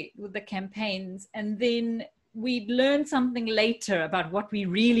with the campaigns, and then we'd learn something later about what we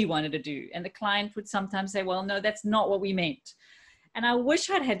really wanted to do. And the client would sometimes say, well, no, that's not what we meant. And I wish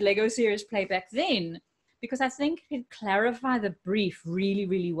I'd had Lego Serious Play back then, because I think it can clarify the brief really,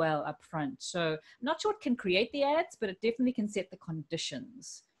 really well up front. So I'm not sure it can create the ads, but it definitely can set the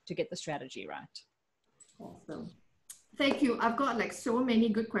conditions to get the strategy right. Awesome. Thank you. I've got like so many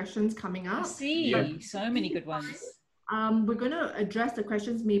good questions coming up. I see, so many good ones. We're going to address the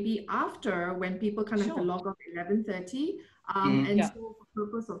questions maybe after, when people kind of have to log off at 11:30. So for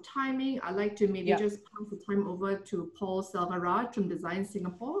purpose of timing, I'd like to maybe just pass the time over to Paul Selvaraj from Design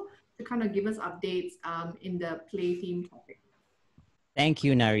Singapore to kind of give us updates in the play theme topic. Thank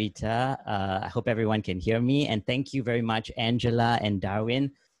you, Narita. I hope everyone can hear me. And thank you very much, Angela and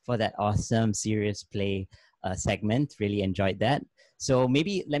Darwin, for that awesome Serious Play segment. Really enjoyed that. So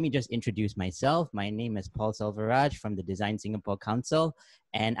maybe let me just introduce myself. My name is Paul Selvaraj from the Design Singapore Council.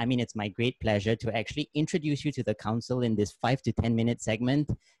 And I mean, it's my great pleasure to actually introduce you to the council in this 5 to 10 minute segment,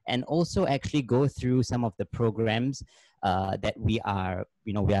 and also actually go through some of the programs that we are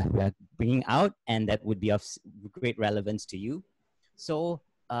bringing out and that would be of great relevance to you. So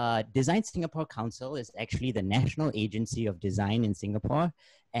Design Singapore Council is actually the national agency of design in Singapore.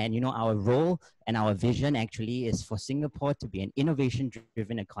 And, you know, our role and our vision actually is for Singapore to be an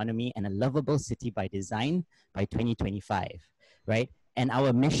innovation-driven economy and a lovable city by design by 2025, right? And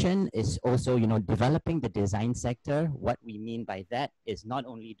our mission is also, you know, developing the design sector. What we mean by that is not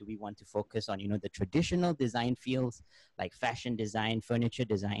only do we want to focus on, you know, the traditional design fields like fashion design, furniture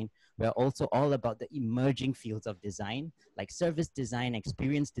design, we're also all about the emerging fields of design like service design,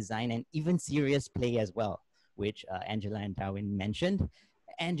 experience design, and even serious play as well, which Angela and Darwin mentioned.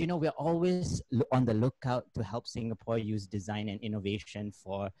 And, you know, we're always on the lookout to help Singapore use design and innovation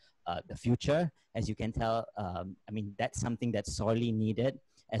for the future. As you can tell, I mean, that's something that's sorely needed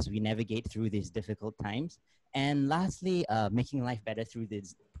as we navigate through these difficult times. And lastly, making life better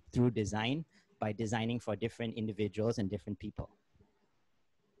through design by designing for different individuals and different people.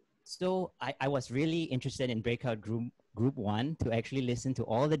 So I was really interested in breakout group 1 to actually listen to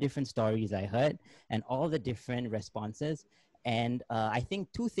all the different stories I heard and all the different responses. And I think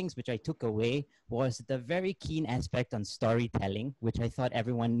 2 things which I took away was the very keen aspect on storytelling, which I thought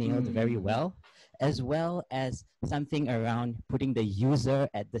everyone nailed very well as something around putting the user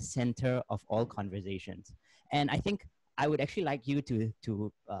at the center of all conversations. And I think I would actually like you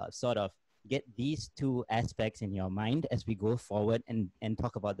to sort of get these 2 aspects in your mind as we go forward and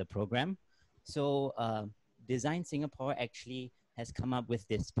talk about the program. So Design Singapore actually has come up with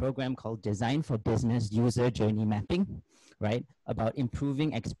this program called Design for Business User Journey Mapping, right? About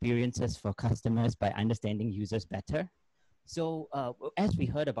improving experiences for customers by understanding users better. So as we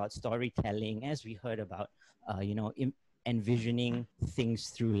heard about storytelling, as we heard about, you know, envisioning things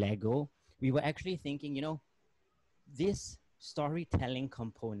through Lego, we were actually thinking, you know, this storytelling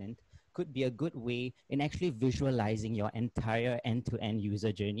component could be a good way in actually visualizing your entire end-to-end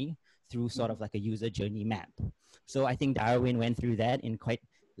user journey through sort of like a user journey map. So I think Darwin went through that in quite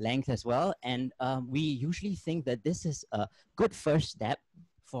length as well. And we usually think that this is a good first step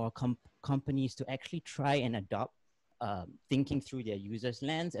for companies to actually try and adopt thinking through their users'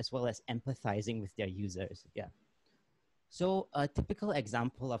 lens as well as empathizing with their users. Yeah. So a typical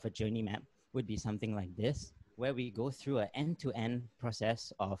example of a journey map would be something like this, where we go through an end-to-end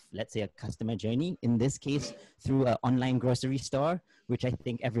process of, let's say, a customer journey, in this case, through an online grocery store, which I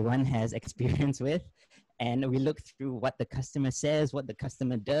think everyone has experience with. And we look through what the customer says, what the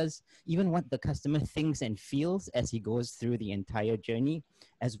customer does, even what the customer thinks and feels as he goes through the entire journey,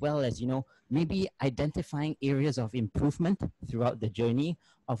 as well as, you know, maybe identifying areas of improvement throughout the journey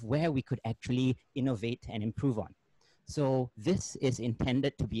of where we could actually innovate and improve on. So this is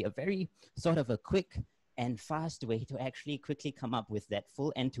intended to be a very sort of a quick and fast way to actually quickly come up with that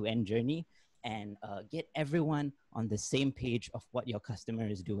full end-to-end journey and get everyone on the same page of what your customer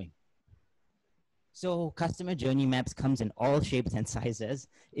is doing. So customer journey maps comes in all shapes and sizes.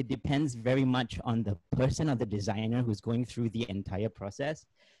 It depends very much on the person or the designer who's going through the entire process.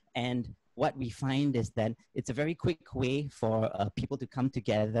 And what we find is that it's a very quick way for people to come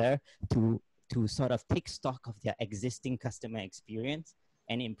together to sort of take stock of their existing customer experience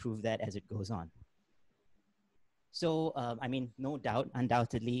and improve that as it goes on. So, I mean, no doubt,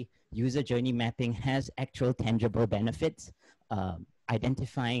 undoubtedly, user journey mapping has actual tangible benefits.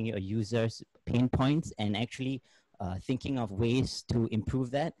 Identifying your users' pain points and actually thinking of ways to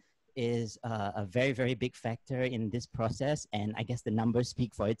improve that is a very, very big factor in this process. And I guess the numbers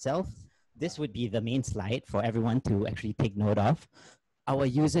speak for itself. This would be the main slide for everyone to actually take note of. Our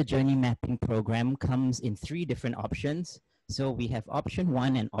user journey mapping program comes in 3 different options. So we have option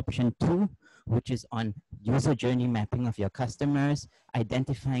 1 and option 2, which is on user journey mapping of your customers,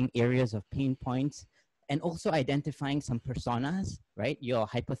 identifying areas of pain points, and also identifying some personas, right? Your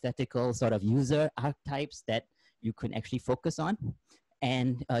hypothetical sort of user archetypes that you can actually focus on.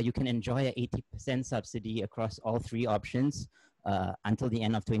 And you can enjoy an 80% subsidy across all 3 options until the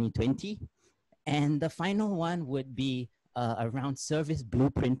end of 2020. And the final one would be around service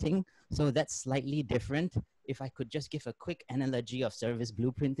blueprinting. So that's slightly different. If I could just give a quick analogy of service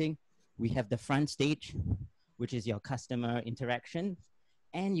blueprinting, we have the front stage, which is your customer interaction,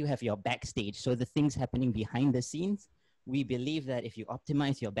 and you have your backstage. So the things happening behind the scenes. We believe that if you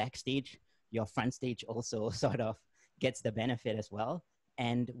optimize your backstage, your front stage also sort of gets the benefit as well.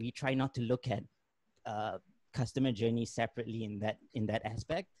 And we try not to look at customer journey separately in that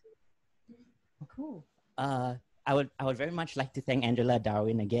aspect. Cool. I would very much like to thank Angela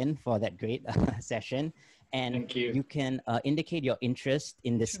Darwin again for that great session. And thank you. You can indicate your interest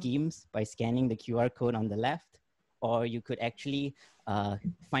in the schemes by scanning the QR code on the left, or you could actually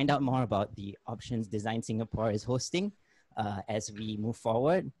find out more about the options Design Singapore is hosting as we move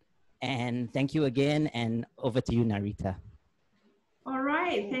forward. And thank you again, and over to you, Narita.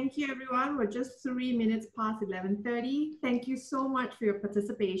 right, thank you everyone. We're just 3 minutes past 11:30. Thank you so much for your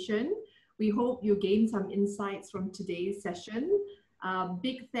participation. We hope you gained some insights from today's session.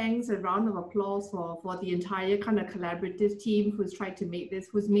 Big thanks, a round of applause for the entire kind of collaborative team who's tried to make this,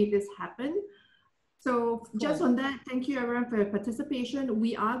 who's made this happen. So just on that, thank you everyone for your participation.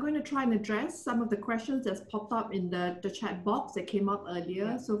 We are going to try and address some of the questions that's popped up in the chat box that came up earlier.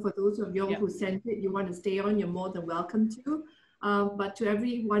 Yeah. So for those of you who sent it, you want to stay on, you're more than welcome to. But to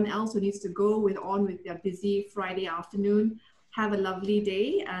everyone else who needs to go on with their busy Friday afternoon, have a lovely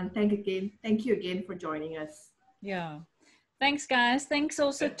day, and thank you again for joining us. Yeah. Thanks, guys. Thanks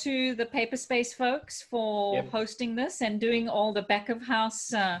also to the Paperspace folks for hosting this and doing all the back of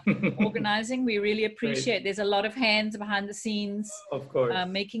house organizing. We really appreciate it. There's a lot of hands behind the scenes, of course,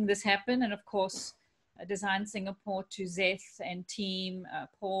 making this happen. And of course, Design Singapore to Zeth and team,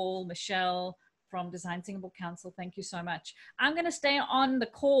 Paul, Michelle from Design Singapore Council. Thank you so much. I'm going to stay on the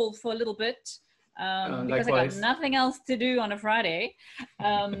call for a little bit. Because I got nothing else to do on a Friday.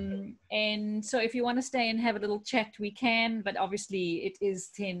 And so if you want to stay and have a little chat, we can, but obviously it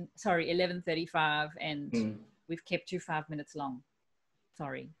is 11:35 and we've kept you 5 minutes long.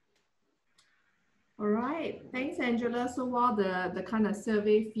 Sorry. All right, thanks Angela. So while the kind of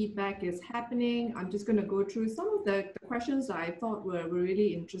survey feedback is happening, I'm just going to go through some of the questions that I thought were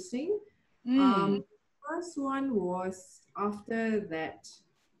really interesting. First one was after that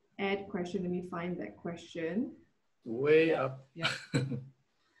add question. Let me find that question. Way up. Yeah.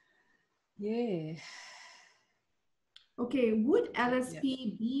 Yeah. Okay, would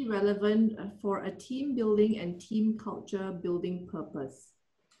LSP be relevant for a team building and team culture building purpose?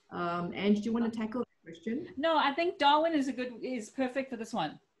 And do you want to tackle that question? No, I think Darwin is perfect for this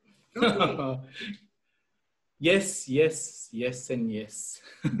one. Okay. Yes, and yes.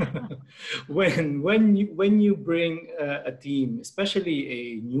 when you bring a team, especially a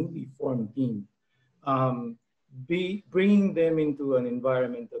newly formed team, bringing them into an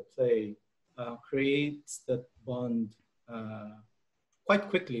environment of play creates that bond quite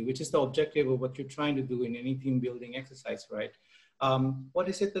quickly, which is the objective of what you're trying to do in any team building exercise, right? What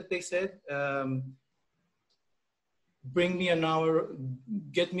is it that they said? Bring me an hour,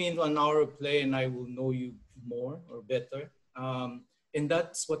 get me into an hour of play and I will know you more or better. And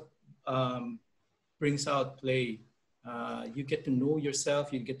that's what brings out play. You get to know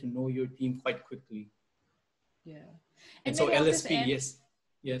yourself, you get to know your team quite quickly. Yeah. And so LSP, yes,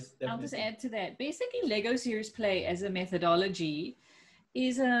 definitely. I'll just add to that. Basically, Lego Series Play as a methodology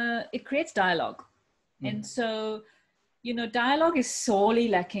is it creates dialogue. And so, you know, dialogue is sorely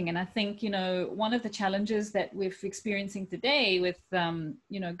lacking. And I think, you know, one of the challenges that we're experiencing today with,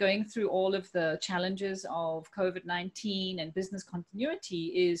 you know, going through all of the challenges of COVID-19 and business continuity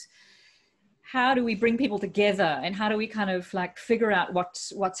is how do we bring people together and how do we kind of like figure out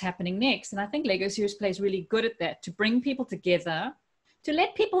what's happening next? And I think Lego Series Play is really good at that, to bring people together, to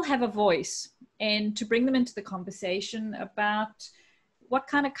let people have a voice and to bring them into the conversation about what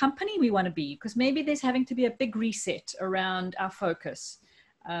kind of company we want to be, because maybe there's having to be a big reset around our focus.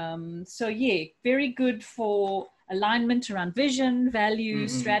 So yeah, very good for alignment around vision,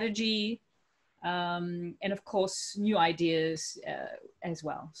 values, strategy, and of course, new ideas as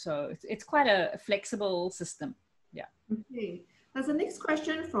well. So it's quite a flexible system. Yeah. Okay. There's a next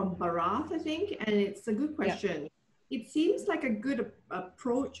question from Barath, I think, and it's a good question. Yeah. It seems like a good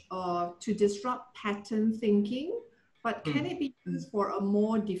approach to disrupt pattern thinking, but can it be used for a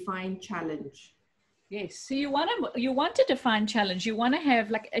more defined challenge? Yes. So you want to define challenge. You want to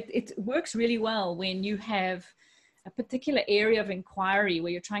have like it works really well when you have a particular area of inquiry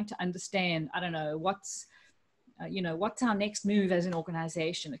where you're trying to understand. I don't know what's our next move as an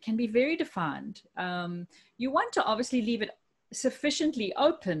organization. It can be very defined. You want to obviously leave it sufficiently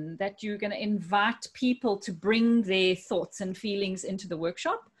open that you're going to invite people to bring their thoughts and feelings into the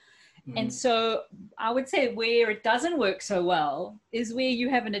workshop. And so I would say where it doesn't work so well is where you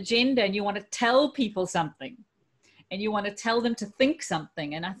have an agenda and you want to tell people something and you want to tell them to think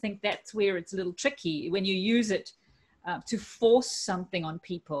something. And I think that's where it's a little tricky when you use it to force something on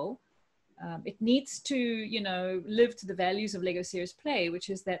people. It needs to, you know, live to the values of Lego Series Play, which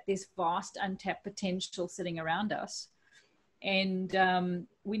is that there's vast untapped potential sitting around us. And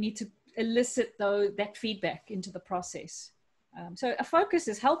we need to elicit that feedback into the process. So a focus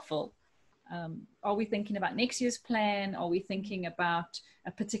is helpful. Are we thinking about next year's plan? Are we thinking about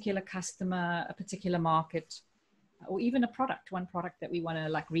a particular customer, a particular market, or even one product that we want to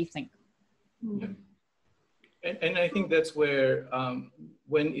like rethink? Yeah. And I think that's where,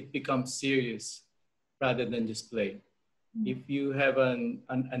 when it becomes serious rather than just play. If you have an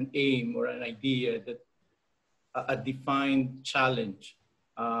aim or an idea, that a defined challenge,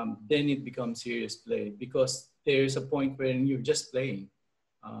 then it becomes serious play, because there's a point when you're just playing,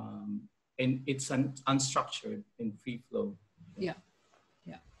 and it's unstructured and free flow. Yeah.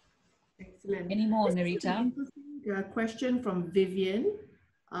 Yeah. Excellent. Any more, This is Narita? an interesting question from Vivian.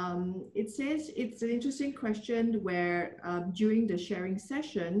 It says it's an interesting question where during the sharing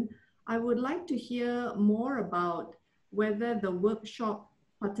session, I would like to hear more about whether the workshop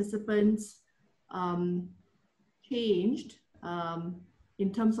participants changed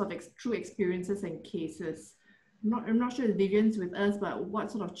in terms of true experiences and cases. I'm not sure if Vivian's with us, but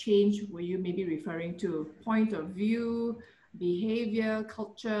what sort of change were you maybe referring to? Point of view, behavior,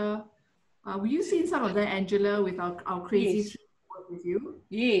 culture? Will you see some of that, Angela, with our crazy Yes. trip work with you?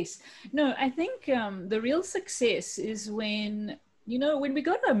 Yes. No, I think the real success is when, you know, when we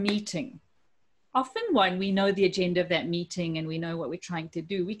go to a meeting, often when we know the agenda of that meeting and we know what we're trying to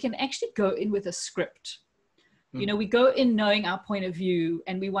do, we can actually go in with a script. You know, we go in knowing our point of view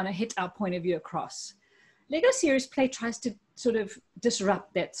and we want to hit our point of view across. Lego Serious Play tries to sort of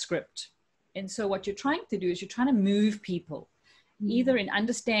disrupt that script. And so what you're trying to do is you're trying to move people, either in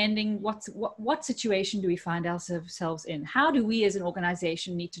understanding what situation do we find ourselves in? How do we as an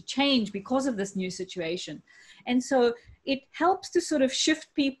organization need to change because of this new situation? And so it helps to sort of shift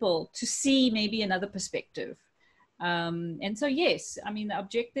people to see maybe another perspective. And so, yes, I mean, the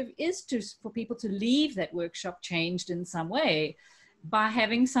objective is for people to leave that workshop changed in some way by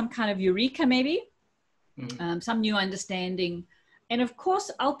having some kind of eureka, maybe, some new understanding. And of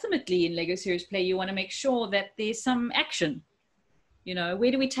course, ultimately in Lego Serious Play, you want to make sure that there's some action. You know, where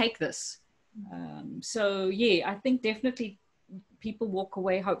do we take this? So yeah, I think definitely people walk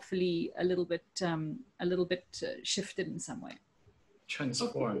away hopefully a little bit shifted in some way.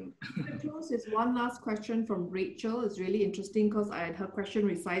 Transformed. Okay. Is one last question from Rachel. It's really interesting because her question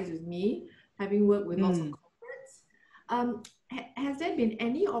resides with me, having worked with lots of corporates. Has there been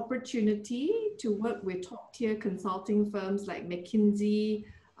any opportunity to work with top-tier consulting firms like McKinsey,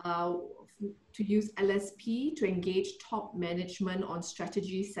 to use LSP to engage top management on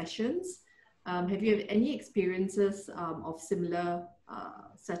strategy sessions? Have you had any experiences of similar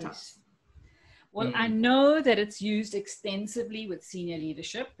setups? Yes. Well, I know that it's used extensively with senior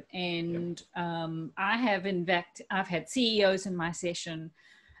leadership, and I've had CEOs in my session,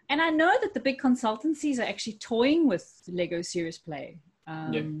 and I know that the big consultancies are actually toying with Lego Serious Play.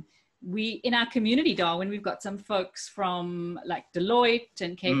 We, in our community, Darwin, we've got some folks from like Deloitte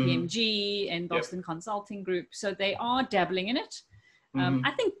and KPMG and Boston Consulting Group. So they are dabbling in it.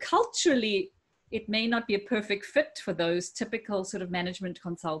 I think culturally, it may not be a perfect fit for those typical sort of management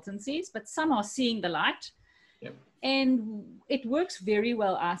consultancies, but some are seeing the light. And it works very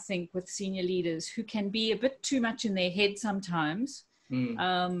well, I think, with senior leaders who can be a bit too much in their head sometimes.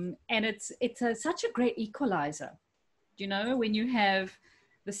 And it's such a great equalizer, you know, when you have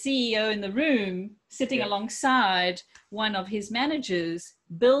the CEO in the room sitting alongside one of his managers,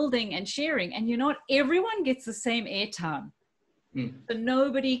 building and sharing, and you know what, everyone gets the same airtime. So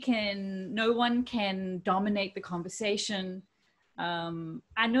no one can dominate the conversation.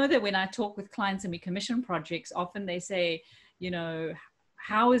 I know that when I talk with clients and we commission projects, often they say, you know,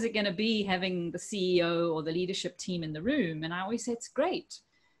 how is it going to be having the CEO or the leadership team in the room? And I always say it's great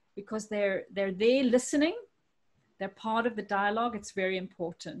because they're there listening. They're part of the dialogue. It's very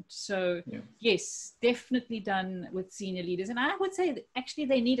important. So yes, definitely done with senior leaders. And I would say that actually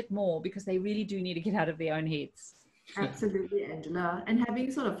they need it more because they really do need to get out of their own heads. Absolutely, Angela. And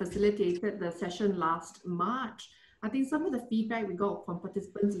having sort of facilitated the session last March, I think some of the feedback we got from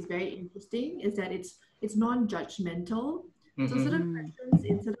participants is very interesting, is that it's non-judgmental. So certain questions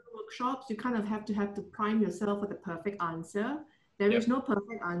in certain workshops, you kind of have to prime yourself with a perfect answer. There is no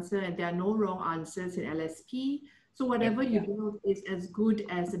perfect answer and there are no wrong answers in LSP. So whatever you build is as good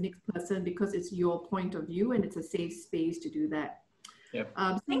as the next person because it's your point of view and it's a safe space to do that.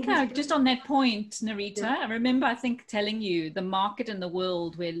 I think just on that point, Narita, I remember I think telling you the market in the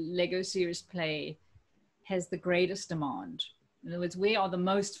world where Lego Serious Play has the greatest demand. In other words, where are the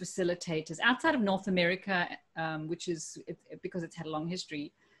most facilitators outside of North America, which is because it's had a long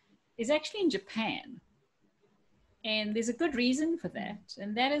history, is actually in Japan. And there's a good reason for that.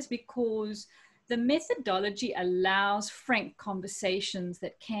 And that is because the methodology allows frank conversations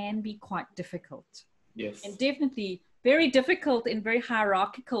that can be quite difficult. Yes. And definitely very difficult in very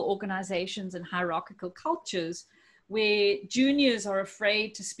hierarchical organizations and hierarchical cultures where juniors are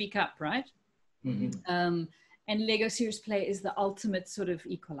afraid to speak up, right? And Lego Serious Play is the ultimate sort of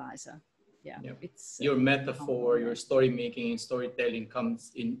equalizer. It's your metaphor, your story making and storytelling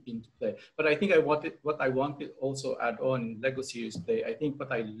comes into play. But I think what I wanted also add on in Lego Serious Play, I think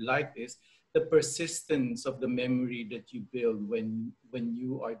what I like is the persistence of the memory that you build when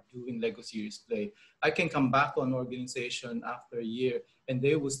you are doing Lego series play. I can come back on organization after a year and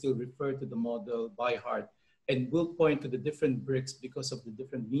they will still refer to the model by heart and will point to the different bricks because of the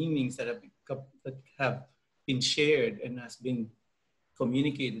different meanings that have been shared and has been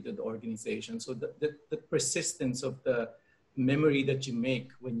communicated to the organization. So the persistence of the memory that you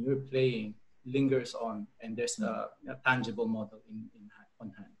make when you're playing lingers on, and there's a tangible model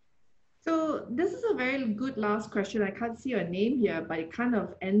on hand. So this is a very good last question. I can't see your name here, but it kind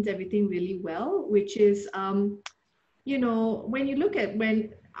of ends everything really well, which is, you know, when you look at,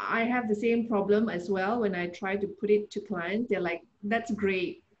 when I have the same problem as well, when I try to put it to clients, they're like, that's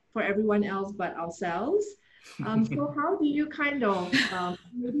great for everyone else but ourselves. So how do you kind of,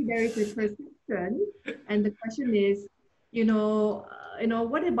 maybe there is a perception, and the question is,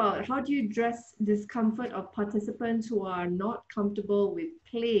 what about, how do you address discomfort of participants who are not comfortable with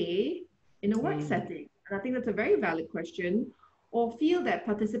play in a work setting? And I think that's a very valid question. Or feel that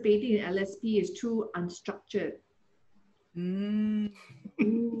participating in LSP is too unstructured. Good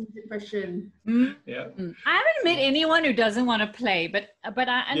question. Yeah. I haven't met anyone who doesn't want to play, but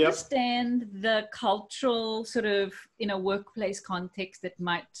I understand the cultural sort of, in a workplace context that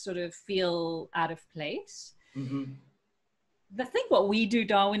might sort of feel out of place. The thing what we do,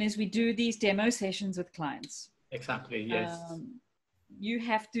 Darwin, is we do these demo sessions with clients. Exactly, yes. You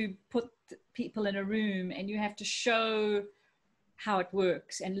have to put people in a room and you have to show how it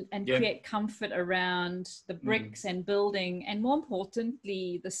works and create comfort around the bricks and building, and more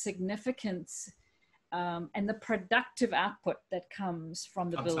importantly, the significance and the productive output that comes from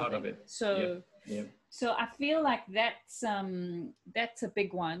the building. Out of it. So I feel like that's a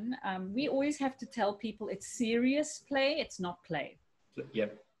big one. We always have to tell people it's serious play, it's not play.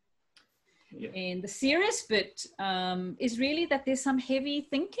 And the serious bit is really that there's some heavy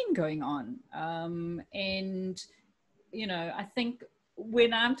thinking going on. And, you know, I think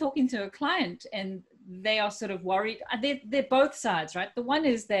when I'm talking to a client and they are sort of worried, they're both sides, right? The one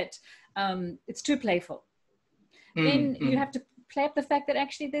is that it's too playful. Then you have to play up the fact that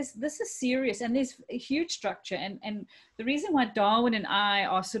actually this is serious and there's a huge structure. And the reason why Darwin and I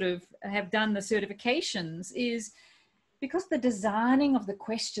are sort of have done the certifications is because the designing of the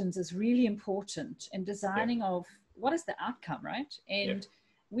questions is really important, and designing of what is the outcome, right? And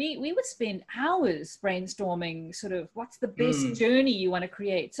we would spend hours brainstorming sort of what's the best journey you want to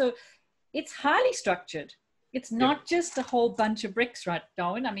create. So it's highly structured. It's not just a whole bunch of bricks, right,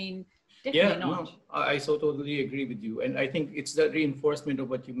 Darwin? I mean, definitely not. No, I so totally agree with you. And I think it's the reinforcement of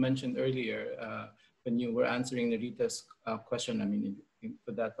what you mentioned earlier when you were answering Narita's question. I mean,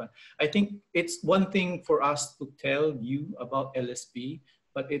 for that one, I think it's one thing for us to tell you about LSP,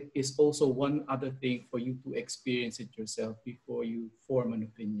 but it is also one other thing for you to experience it yourself before you form an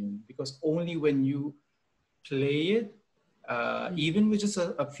opinion. Because only when you play it, even with just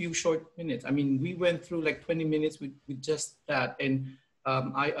a few short minutes, I mean, we went through like 20 minutes with just that. And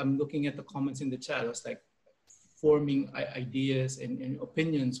I am looking at the comments in the chat. I was like forming ideas and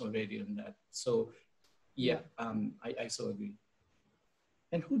opinions already on that. So I so agree.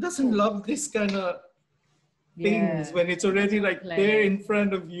 And who doesn't love this kind of things when it's already like there in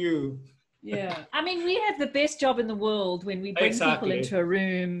front of you? Yeah. I mean, we have the best job in the world when we bring people into a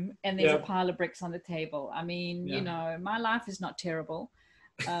room and there's a pile of bricks on the table. I mean, you know, my life is not terrible.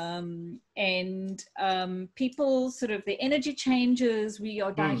 People sort of, the energy changes. We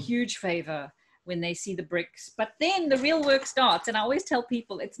are done a huge favor when they see the bricks. But then the real work starts. And I always tell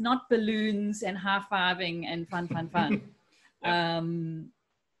people it's not balloons and high-fiving and fun.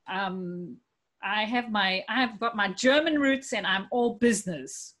 I have got my German roots and I'm all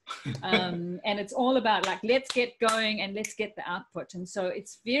business. And it's all about like, let's get going and let's get the output. And so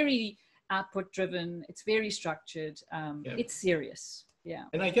it's very output driven. It's very structured. It's serious. Yeah.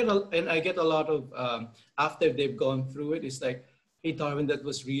 And I get a lot of, after they've gone through it, it's like, hey, Darwin, that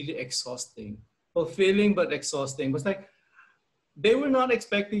was really exhausting. Fulfilling, but exhausting. It was like, they were not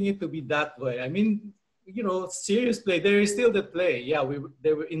expecting it to be that way. I mean, you know, serious play, there is still the play. Yeah,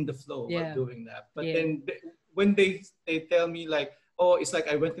 they were in the flow of doing that. But then when they tell me like, oh, it's like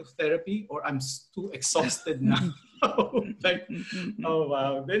I went to therapy or I'm too exhausted now. Like, oh,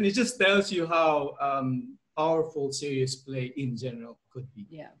 wow. Then it just tells you how powerful serious play in general could be.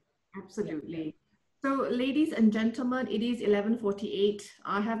 Yeah, absolutely. So ladies and gentlemen, it is 11:48.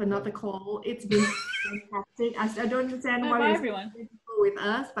 I have another call. It's been fantastic. I don't understand why everyone with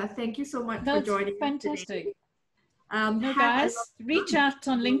us, but thank you so much for joining. Fantastic. Guys, reach out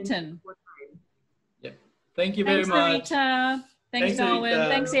on LinkedIn. Yeah. Thank you very much. Narita. Thanks, Darwin.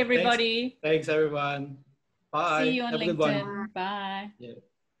 Thanks, everybody. Thanks, everyone. Bye. See you on LinkedIn. Bye. Yeah.